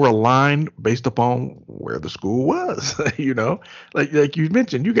 things were aligned based upon where the school was, like you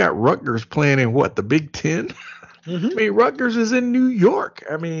mentioned, you got Rutgers playing in the Big Ten. Rutgers is in New York.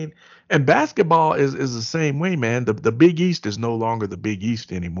 And basketball is the same way, man. The Big East is no longer the Big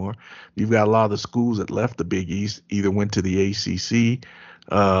East anymore. You've got a lot of the schools that left the Big East, either went to the ACC.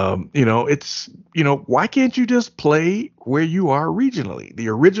 It's, why can't you just play where you are regionally? The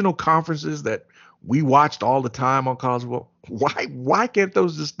original conferences that we watched all the time on college football, why can't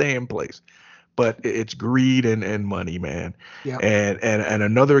those just stay in place? But it's greed and money, man. Yeah. And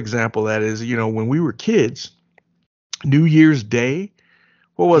another example of that is, when we were kids, New Year's Day,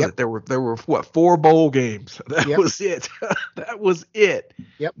 What was Yep. it? There were what, 4 bowl games? That Yep. was it. That was it.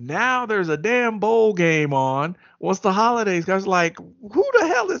 Yep. Now there's a damn bowl game on. Once the holidays, guys, like, who the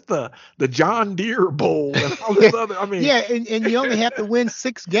hell is the John Deere Bowl and all this other? I mean, Yeah, and you only have to win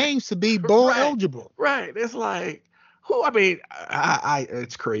 6 games to be bowl right, eligible. right. It's like, who? I mean,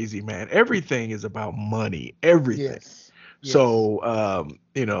 it's crazy, man. Everything is about money. Everything. Yes. Yes. So,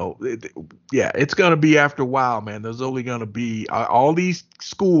 yeah, it's going to be after a while, man. There's only going to be all these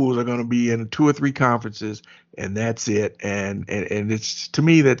schools are going to be in 2 or 3 conferences, and that's it. And it's, to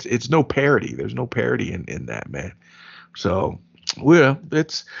me, it's no parity. There's no parity in that, man. So, well,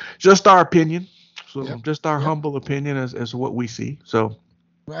 it's just our opinion. So, Yep. just our Yep. humble opinion as what we see. So,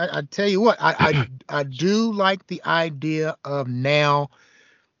 I tell you what, I do like the idea of now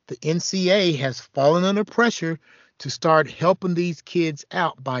the NCAA has fallen under pressure to start helping these kids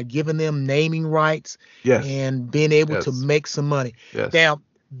out by giving them naming rights yes, and being able to yes, make some money. yes, Now,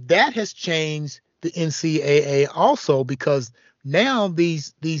 that has changed the NCAA also, because now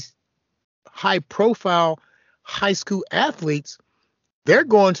these high profile high school athletes, they're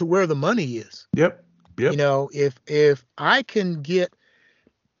going to where the money is. yep, yep, You know, if I can get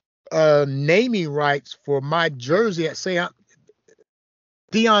naming rights for my jersey at, say,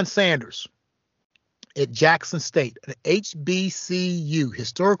 Deion Sanders at Jackson State, an HBCU,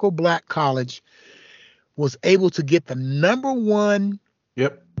 historical black college, was able to get the #1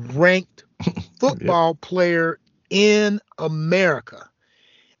 yep, ranked football player in America.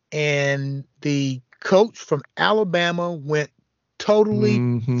 And the coach from Alabama went totally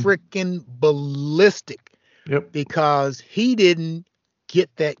freaking ballistic yep, because he didn't get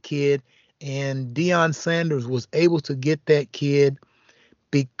that kid, and Deion Sanders was able to get that kid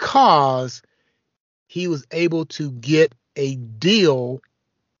because he was able to get a deal,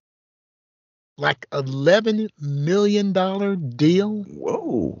 like $11 million deal,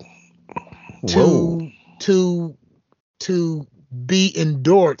 whoa, to be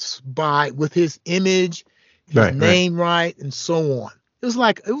endorsed with his image, his right, name right, and so on. It was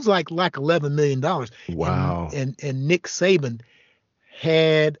like $11 million. wow. And Nick Saban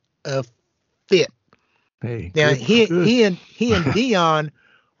had a fit. Hey, Now good, he and Deion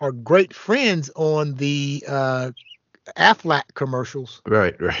are great friends on the Aflac commercials.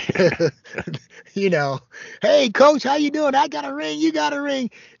 right. You know, hey coach, how you doing? I got a ring, you got a ring.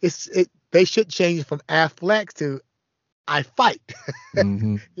 They should change it from Aflac to I fight.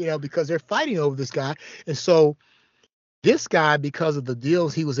 Mm-hmm. You know, because they're fighting over this guy. And so this guy, because of the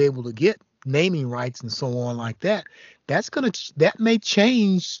deals he was able to get, naming rights and so on like that, that may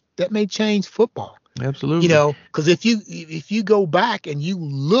change football. Absolutely. You know, because if you go back and you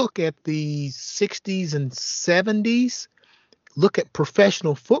look at the 60s and 70s, look at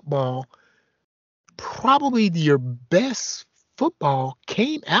professional football, probably your best football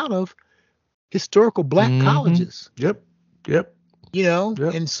came out of historical black colleges. Yep. You know,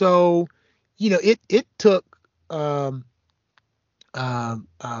 Yep. and so, you know, it took Bear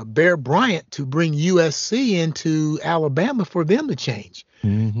Bryant to bring USC into Alabama for them to change.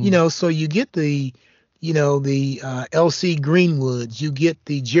 Mm-hmm. You know, so you get the L.C. Greenwoods, you get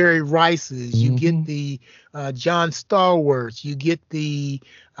the Jerry Rices, you get the John Stallworths, you get the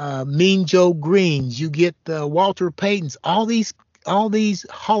Mean Joe Greens, you get the Walter Paytons. All these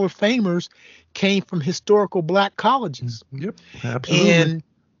Hall of Famers came from historical black colleges. Yep, absolutely. And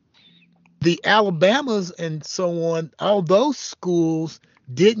the Alabamas and so on, all those schools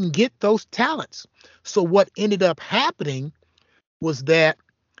didn't get those talents. So what ended up happening was that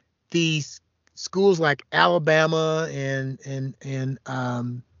these schools like Alabama and the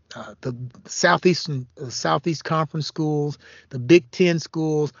Southeast Conference schools, the Big Ten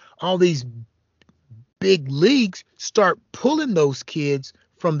schools, all these big leagues start pulling those kids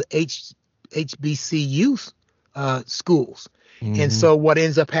from the HBCU schools. And so what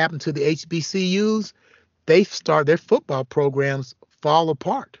ends up happening to the HBCUs, their football programs fall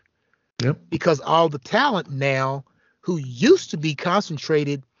apart. Yep. Because all the talent now who used to be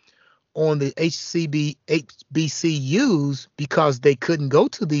concentrated on the HBCUs because they couldn't go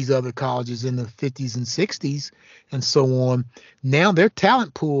to these other colleges in the 50s and 60s and so on, now their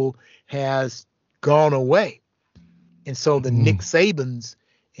talent pool has gone away. And so the Nick Sabans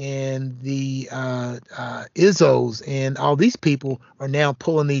and the Izzos and all these people are now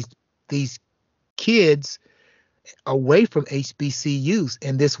pulling these kids away from HBCUs.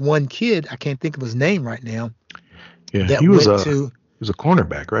 And this one kid, I can't think of his name right now. Yeah, he was a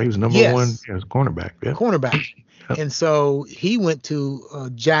cornerback, right? He was number 1. He was a cornerback. Yeah. Cornerback. Yep. And so he went to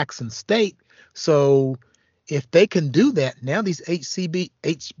Jackson State. So if they can do that, now these HBCUs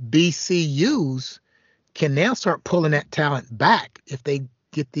can now start pulling that talent back if they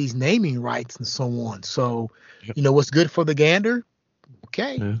get these naming rights and so on. So, Yep. what's good for the gander?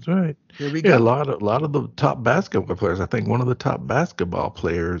 Okay, That's right. here we Yeah, go. a lot of the top basketball players. I think one of the top basketball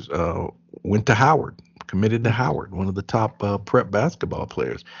players went to Howard, committed to Howard. One of the top prep basketball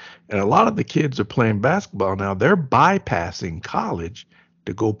players, and a lot of the kids are playing basketball now. They're bypassing college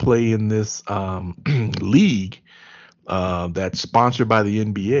to go play in this league that's sponsored by the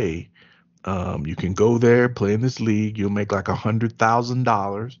NBA. You can go there, play in this league. You'll make like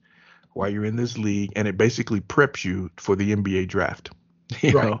 $100,000 while you're in this league, and it basically preps you for the NBA draft.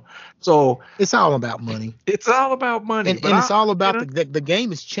 You Right. know, so It's all about money. it's all about money. And But it's all about you know, the game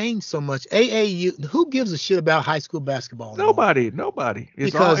has changed so much. AAU, who gives a shit about high school basketball anymore? nobody.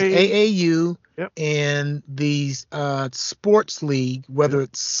 It's all Because AAU Yep. and these sports league, whether Yep.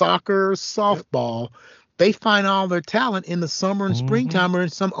 it's soccer, softball, they find all their talent in the summer and Mhm. springtime or in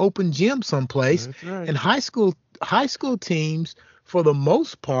some open gym someplace. That's right. And high school teams, for the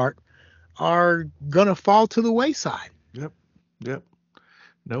most part, are gonna fall to the wayside. Yep. Yep.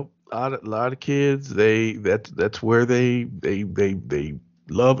 Nope. A lot of kids, that's where they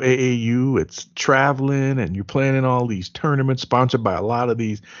love AAU. It's traveling, and you're playing in all these tournaments sponsored by a lot of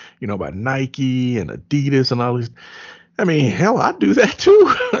these, by Nike and Adidas and all these. I mean, hell, I do that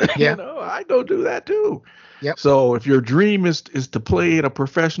too. Yeah. I go do that too. Yep. So if your dream is to play at a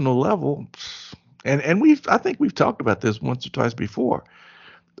professional level, and I think we've talked about this once or twice before.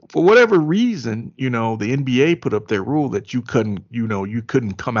 For whatever reason, the NBA put up their rule that you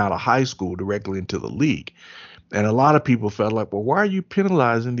couldn't come out of high school directly into the league. And a lot of people felt like, well, why are you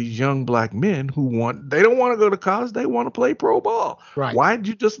penalizing these young black men they don't want to go to college, they want to play pro ball. Right. Why did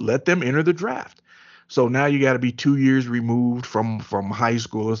you just let them enter the draft? So now you got to be 2 years removed from high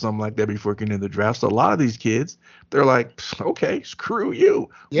school or something like that before you can enter the draft. So a lot of these kids, they're like, okay, screw you.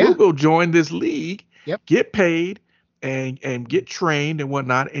 Yeah. We'll go join this league, Yep. get paid, and get trained and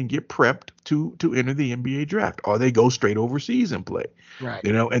whatnot, and get prepped to enter the NBA draft. Or they go straight overseas and play, Right.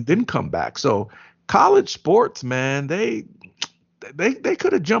 and then come back. So college sports, man, they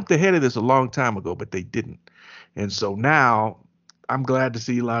could have jumped ahead of this a long time ago, but they didn't. And so now I'm glad to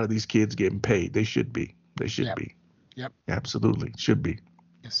see a lot of these kids getting paid. They should be. They should Yep. be. Yep. Absolutely. Should be.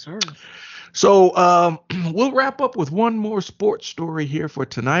 Yes, sir. So we'll wrap up with one more sports story here for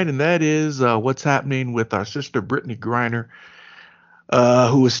tonight, and that is what's happening with our sister Brittany Griner,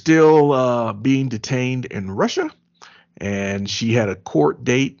 who is still being detained in Russia. And she had a court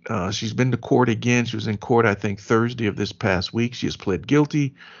date. She's been to court again. She was in court, I think, Thursday of this past week. She has pled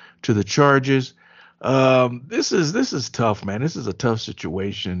guilty to the charges. This is tough, man. This is a tough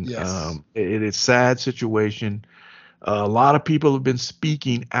situation. Yes. It is a sad situation. A lot of people have been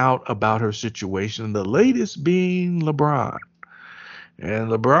speaking out about her situation, the latest being LeBron.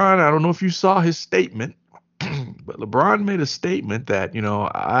 And LeBron, I don't know if you saw his statement, but LeBron made a statement that,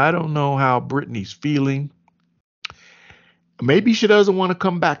 I don't know how Brittany's feeling. Maybe she doesn't want to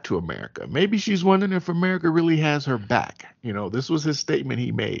come back to America. Maybe she's wondering if America really has her back. This was his statement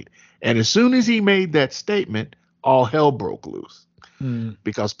he made. And as soon as he made that statement, all hell broke loose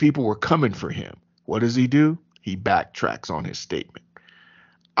because people were coming for him. What does he do? He backtracks on his statement.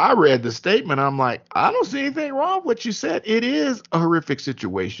 I read the statement. I'm like, I don't see anything wrong with what you said. It is a horrific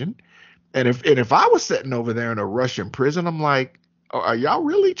situation. And if I was sitting over there in a Russian prison, I'm like, are y'all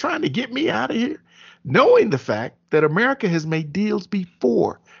really trying to get me out of here? Knowing the fact that America has made deals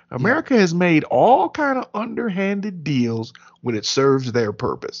before. America has made all kind of underhanded deals when it serves their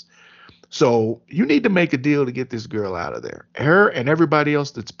purpose. So you need to make a deal to get this girl out of there. Her and everybody else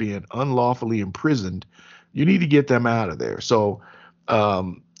that's being unlawfully imprisoned, you need to get them out of there. So,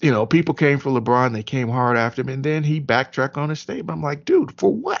 people came for LeBron. They came hard after him. And then he backtracked on his statement. I'm like, dude,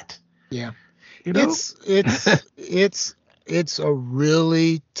 for what? Yeah. It's a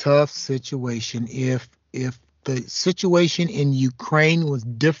really tough situation. If the situation in Ukraine was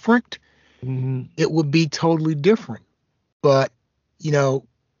different, it would be totally different. But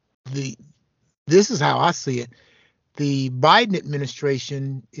this is how I see it. The Biden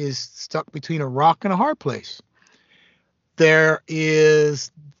administration is stuck between a rock and a hard place. There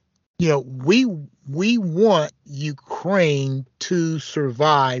is, we want Ukraine to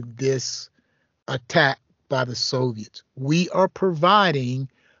survive this attack by the Soviets. We are providing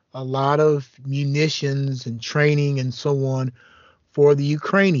a lot of munitions and training and so on for the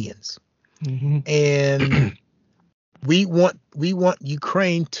Ukrainians. And we want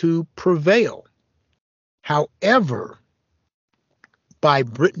Ukraine to prevail. However, by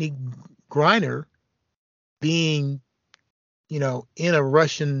Brittany Griner being, in a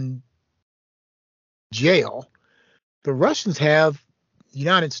Russian jail, the Russians have the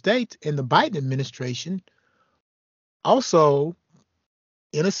United States and the Biden administration also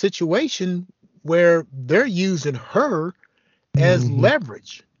in a situation where they're using her as Hmm.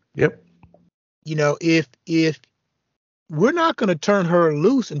 leverage. Yep. If we're not going to turn her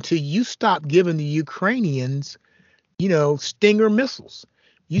loose until you stop giving the Ukrainians, Stinger missiles.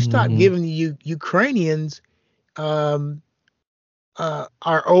 You stop Hmm. giving the Ukrainians um,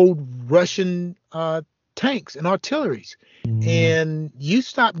 our old Russian tanks and artilleries. Hmm. And you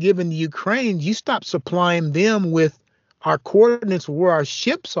stop giving the Ukrainians, you stop supplying them with our coordinates of where our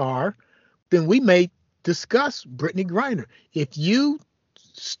ships are, then we may discuss Brittany Griner. If you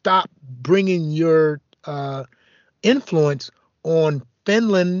stop bringing your influence on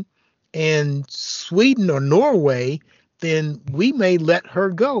Finland and Sweden or Norway, then we may let her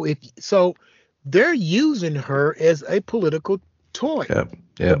go. If so, they're using her as a political toy. Yep.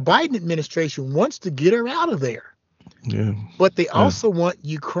 The Yep. Biden administration wants to get her out of there, Yeah. but they Yeah. also want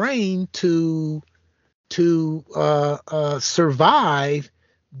Ukraine to survive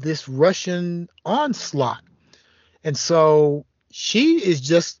this Russian onslaught. And so she is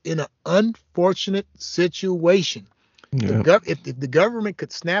just in an unfortunate situation. Yep. If the government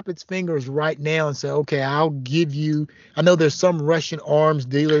could snap its fingers right now and say, okay, I'll give you, I know there's some Russian arms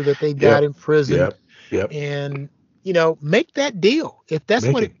dealer that they've got Yep. in prison, Yep. Yep. and make that deal. If that's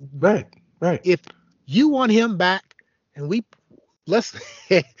Make what it right. Right. if you want him back, and let's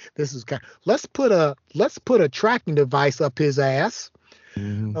this is kind let's put a tracking device up his ass.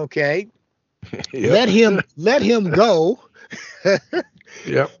 Hmm. Okay, Yep. let him go.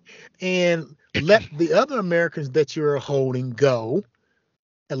 Yep. And let the other Americans that you're holding go.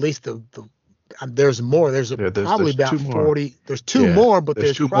 At least there's more. There's probably There's two about more. 40. There's two Yeah. more, but There's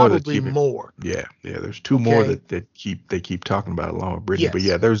there's two more that probably keep it. more. Yeah. Yeah. There's two more Okay. that keep talking about along with Brittany. But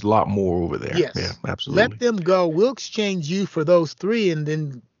Yes. yeah, there's a lot more over there. Yes. Yeah. Let Absolutely. them go. We'll exchange you for those three, and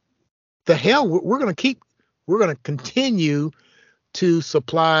then the hell we're going to keep. We're going to continue to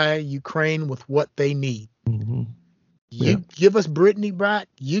supply Ukraine with what they need. Hmm. You give us Brittany back.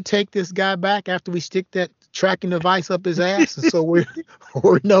 You take this guy back after we stick that tracking device up his ass, and so we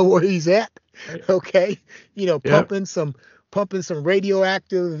know where he's at. Okay, Yep. pumping some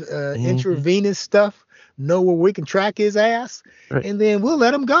radioactive Hmm. intravenous stuff. Know where we can track his ass, Right. and then we'll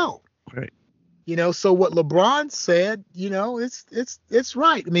let him go. Right. So what LeBron said, it's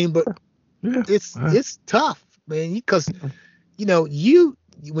right. I mean, but Yeah. it's tough, man, because you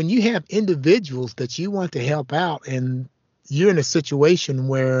when you have individuals that you want to help out, and you're in a situation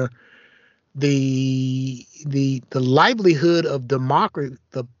where the livelihood of democracy,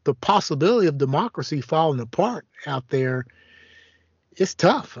 the possibility of democracy falling apart out there, it's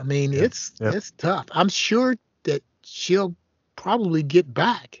tough. I mean, Yeah. it's tough. I'm sure that she'll probably get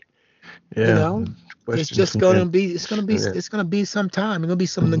back. Yeah. It's Question just is, going yeah. to be it's going to be Yeah. it's going to be some time. There's going to be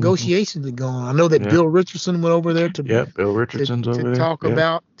some Mhm. negotiations that go on. I know that Yeah. Bill Richardson went over there to Yeah. Bill Richardson's over there. talk Yeah.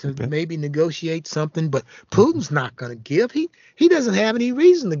 about, to Yeah. maybe negotiate something, but Mhm. Putin's not going to give. He doesn't have any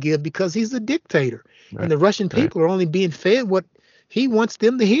reason to give because he's a dictator, Right. and the Russian Right. people are only being fed what he wants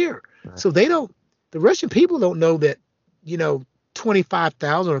them to hear. Right. So the Russian people don't know that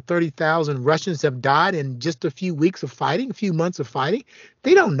 25,000 or 30,000 Russians have died in just a few weeks of fighting, a few months of fighting.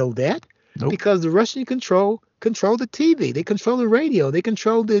 They don't know that. Nope. Because the Russians control the TV, they control the radio, they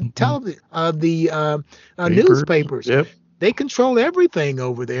control the Mhm. television, the Papers. newspapers. Yep. They control everything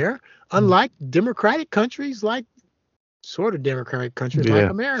over there, unlike democratic countries, like democratic countries like Yeah.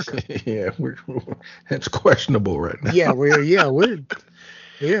 America. Yeah. That's questionable right now. Yeah, we're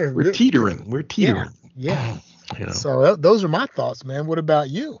teetering. We're teetering. Yeah. You know. So those are my thoughts, man. What about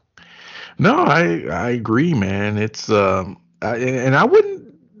you? No, I agree, man. It's and I wouldn't.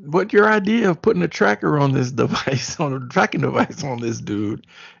 What your idea of putting a tracker on this device, on a tracking device on this dude,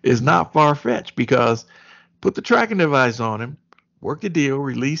 is not far fetched, because put the tracking device on him, work the deal,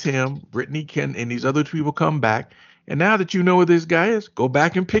 release him. Brittany can and these other people come back, and now that you know where this guy is, go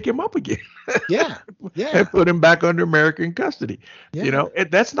back and pick him up again. Yeah. Yeah. And put him back under American custody. Yeah.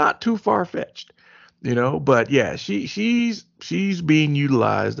 That's not too far fetched. But yeah, she's being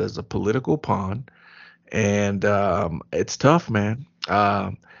utilized as a political pawn, and it's tough, man.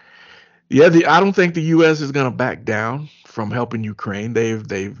 Yeah, I don't think the U.S. is going to back down from helping Ukraine.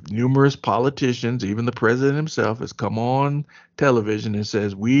 They've numerous politicians, even the president himself, has come on television and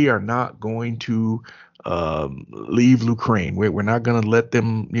says we are not going to leave Ukraine. We're not going to let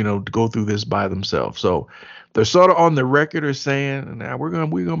them, go through this by themselves. So they're sort of on the record as saying, now we're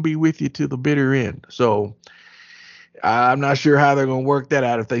gonna be with you to the bitter end. So I'm not sure how they're going to work that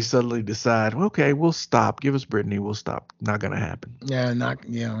out if they suddenly decide, okay, we'll stop. Give us Brittany. We'll stop. Not going to happen. Yeah, it's not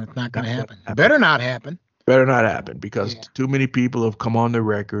going to happen. Happen. Better not happen. Better not happen because Yeah. too many people have come on the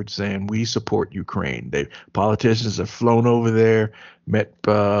record saying we support Ukraine. Politicians have flown over there, met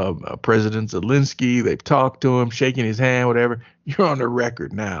President Zelensky. They've talked to him, shaking his hand, whatever. You're on the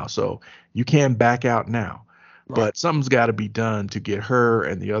record now, so you can't back out now. Right. But something's got to be done to get her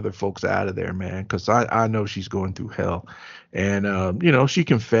and the other folks out of there, man, because I know she's going through hell. And, she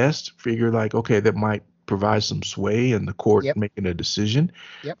confessed, figured like, okay, that might provide some sway in the court Yep. making a decision.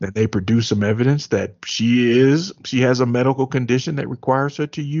 Yep. That they produce some evidence that she has a medical condition that requires her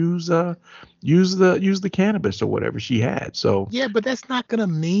to use the cannabis or whatever she had. So Yeah, but that's not gonna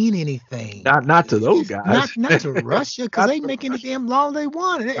mean anything. not to those Not guys. to Russia, because Not they to making the Russia. damn law they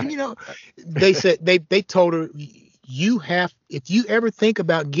want. And Right. they said they told her, if you ever think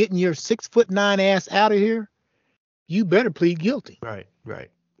about getting your 6'9" ass out of here, you better plead guilty. Right, right.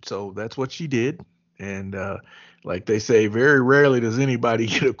 So that's what she did. And like they say, very rarely does anybody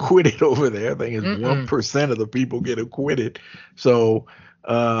get acquitted over there. I think it's Mm-mm. 1% of the people get acquitted. So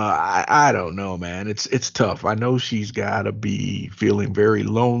I don't know, man. It's tough. I know she's got to be feeling very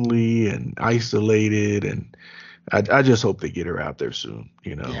lonely and isolated, and I just hope they get her out there soon.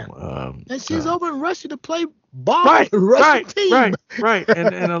 Yeah. And she's uh, over in Russia to play ball Right, with the Russian right, team. right.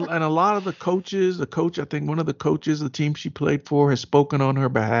 And a lot of the coaches, I think one of the coaches, the team she played for, has spoken on her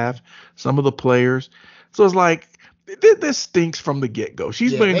behalf. Some of the players. So it's like this stinks from the get-go.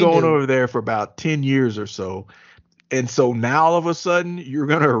 She's Yeah, been they going do. over there for about 10 years or so. And so now all of a sudden you're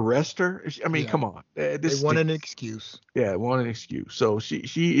gonna arrest her? I mean, Yeah. come on. They This want an stinks. excuse. Yeah, want an excuse. So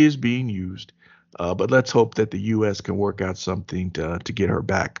she is being used. But let's hope that the U.S. can work out something to get her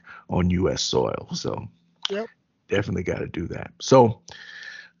back on U.S. soil. So Yep. definitely got to do that. So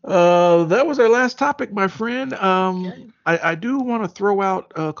that was our last topic, my friend. Okay. I do want to throw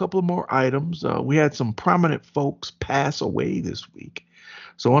out a couple of more items. We had some prominent folks pass away this week.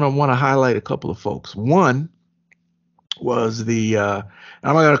 So I want to highlight a couple of folks. One was I'm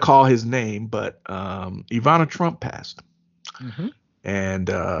not going to call his name, but Ivana Trump passed. Mm-hmm. And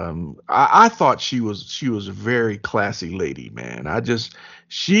I thought she was a very classy lady, man. I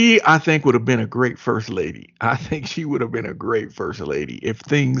think would have been a great first lady. I think she would have been a great first lady if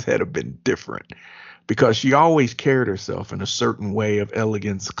things had have been different, because she always carried herself in a certain way of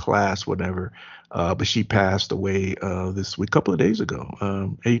elegance, class, whatever. But she passed away this week, a couple of days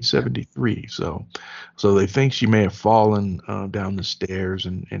ago, age 73. So they think she may have fallen down the stairs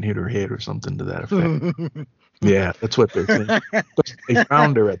and hit her head or something to that effect. Yeah, that's what they're thinking. But they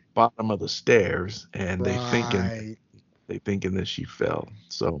found her at the bottom of the stairs, and Right. they thinking that she fell.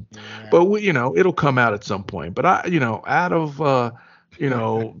 So, Yeah. but it'll come out at some point. But out of the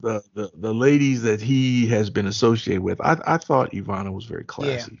ladies that he has been associated with, I thought Ivana was very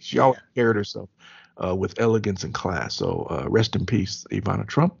classy. She always carried herself with elegance and class. So rest in peace, Ivana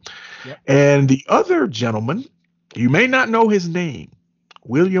Trump. Yep. And the other gentleman, you may not know his name,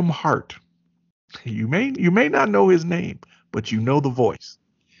 William Hart. You may not know his name, but you know the voice.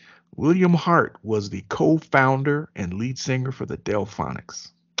 William Hart was the co-founder and lead singer for the Delphonics.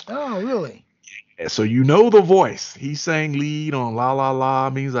 Oh, really? So you know the voice. He sang lead on La La La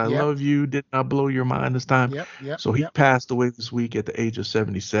Means I Yep. Love You, Did Not Blow Your Mind this time. Yep. So he passed away this week at the age of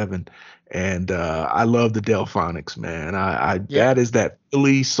 77. And I love the Delphonics, man. That is that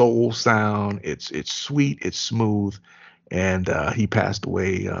Philly soul sound. It's sweet, it's smooth. And he passed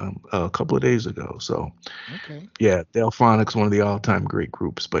away a couple of days ago. So, Okay. yeah, Delphonics, one of the all-time great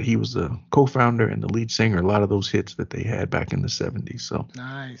groups. But he was the co-founder and the lead singer, a lot of those hits that they had back in the 70s. So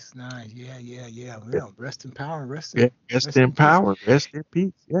Nice. Yeah. Well, rest in power. Rest in power, rest in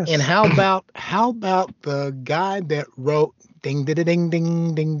peace. Yes. And how about the guy that wrote ding ding ding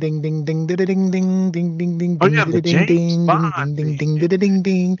ding ding ding ding ding ding ding ding ding ding ding Oh, yeah, the ding James ding Bond ding thing. ding ding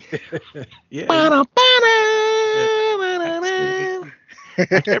ding. Yeah. Ba-da, I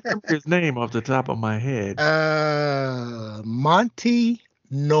can't remember his name off the top of my head. Monty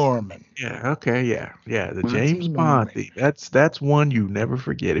Norman. Yeah. Okay. Yeah. The Monty James Norman. Bond thing. That's one you never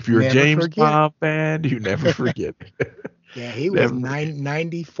forget. If you're Never a James forget. Bond fan, you never forget. Yeah, he was Never forget.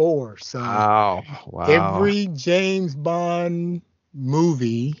 94. So Wow. every James Bond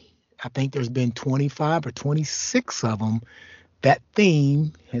movie, I think there's been 25 or 26 of them. That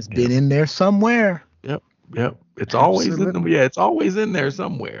theme has been in there somewhere. Yep. It's always Absolutely. it's always in there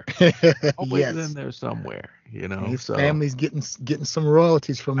somewhere. Always Yes. in there somewhere. His So family's getting some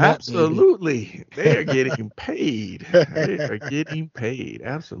royalties from that. absolutely, they are getting paid. They are getting paid.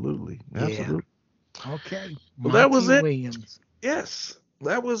 Absolutely. Absolutely. Okay. Well, that was Monty it. Williams. Yes,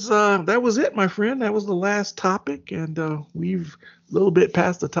 that was it, my friend. That was the last topic, and we've a little bit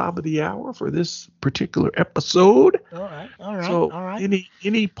past the top of the hour for this particular episode. All right. So,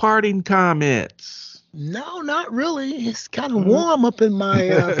 any parting comments? No, not really. It's kind of Uh, warm up in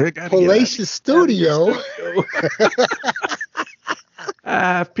my gotta get out. palatial Out of your studio. studio.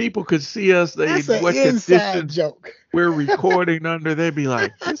 If people could see us, they That's an what inside conditions joke. we're recording under, they'd be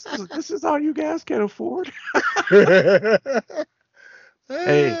like, "This is all you guys can afford."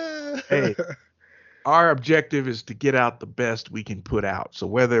 Hey, hey, our objective is to get out the best we can put out. So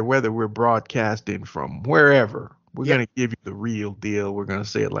whether we're broadcasting from wherever, we're Yep. gonna give you the real deal. We're gonna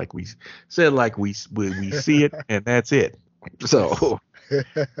say it like we see it, and that's it. Yes. So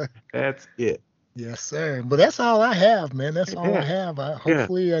that's it. Yes, sir. But that's all I have, man. That's all I Yeah, have. yeah,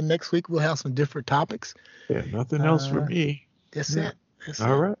 Hopefully, next week we'll have some different topics. yeah. Nothing else for Uh, me. that's Yeah. it. That's All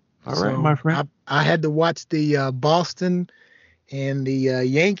it. right. All right, So my friend. I had to watch the Boston and the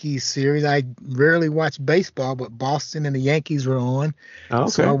Yankees series. I rarely watch baseball, but Boston and the Yankees were on,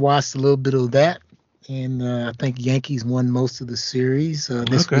 so I Okay. watched a little bit of that. And I think Yankees won most of the series,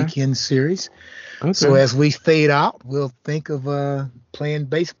 this Okay. weekend series. So Okay. as we fade out, we'll think of playing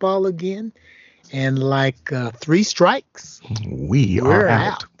baseball again. And like three strikes, We are we're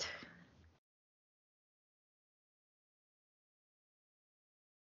out. out.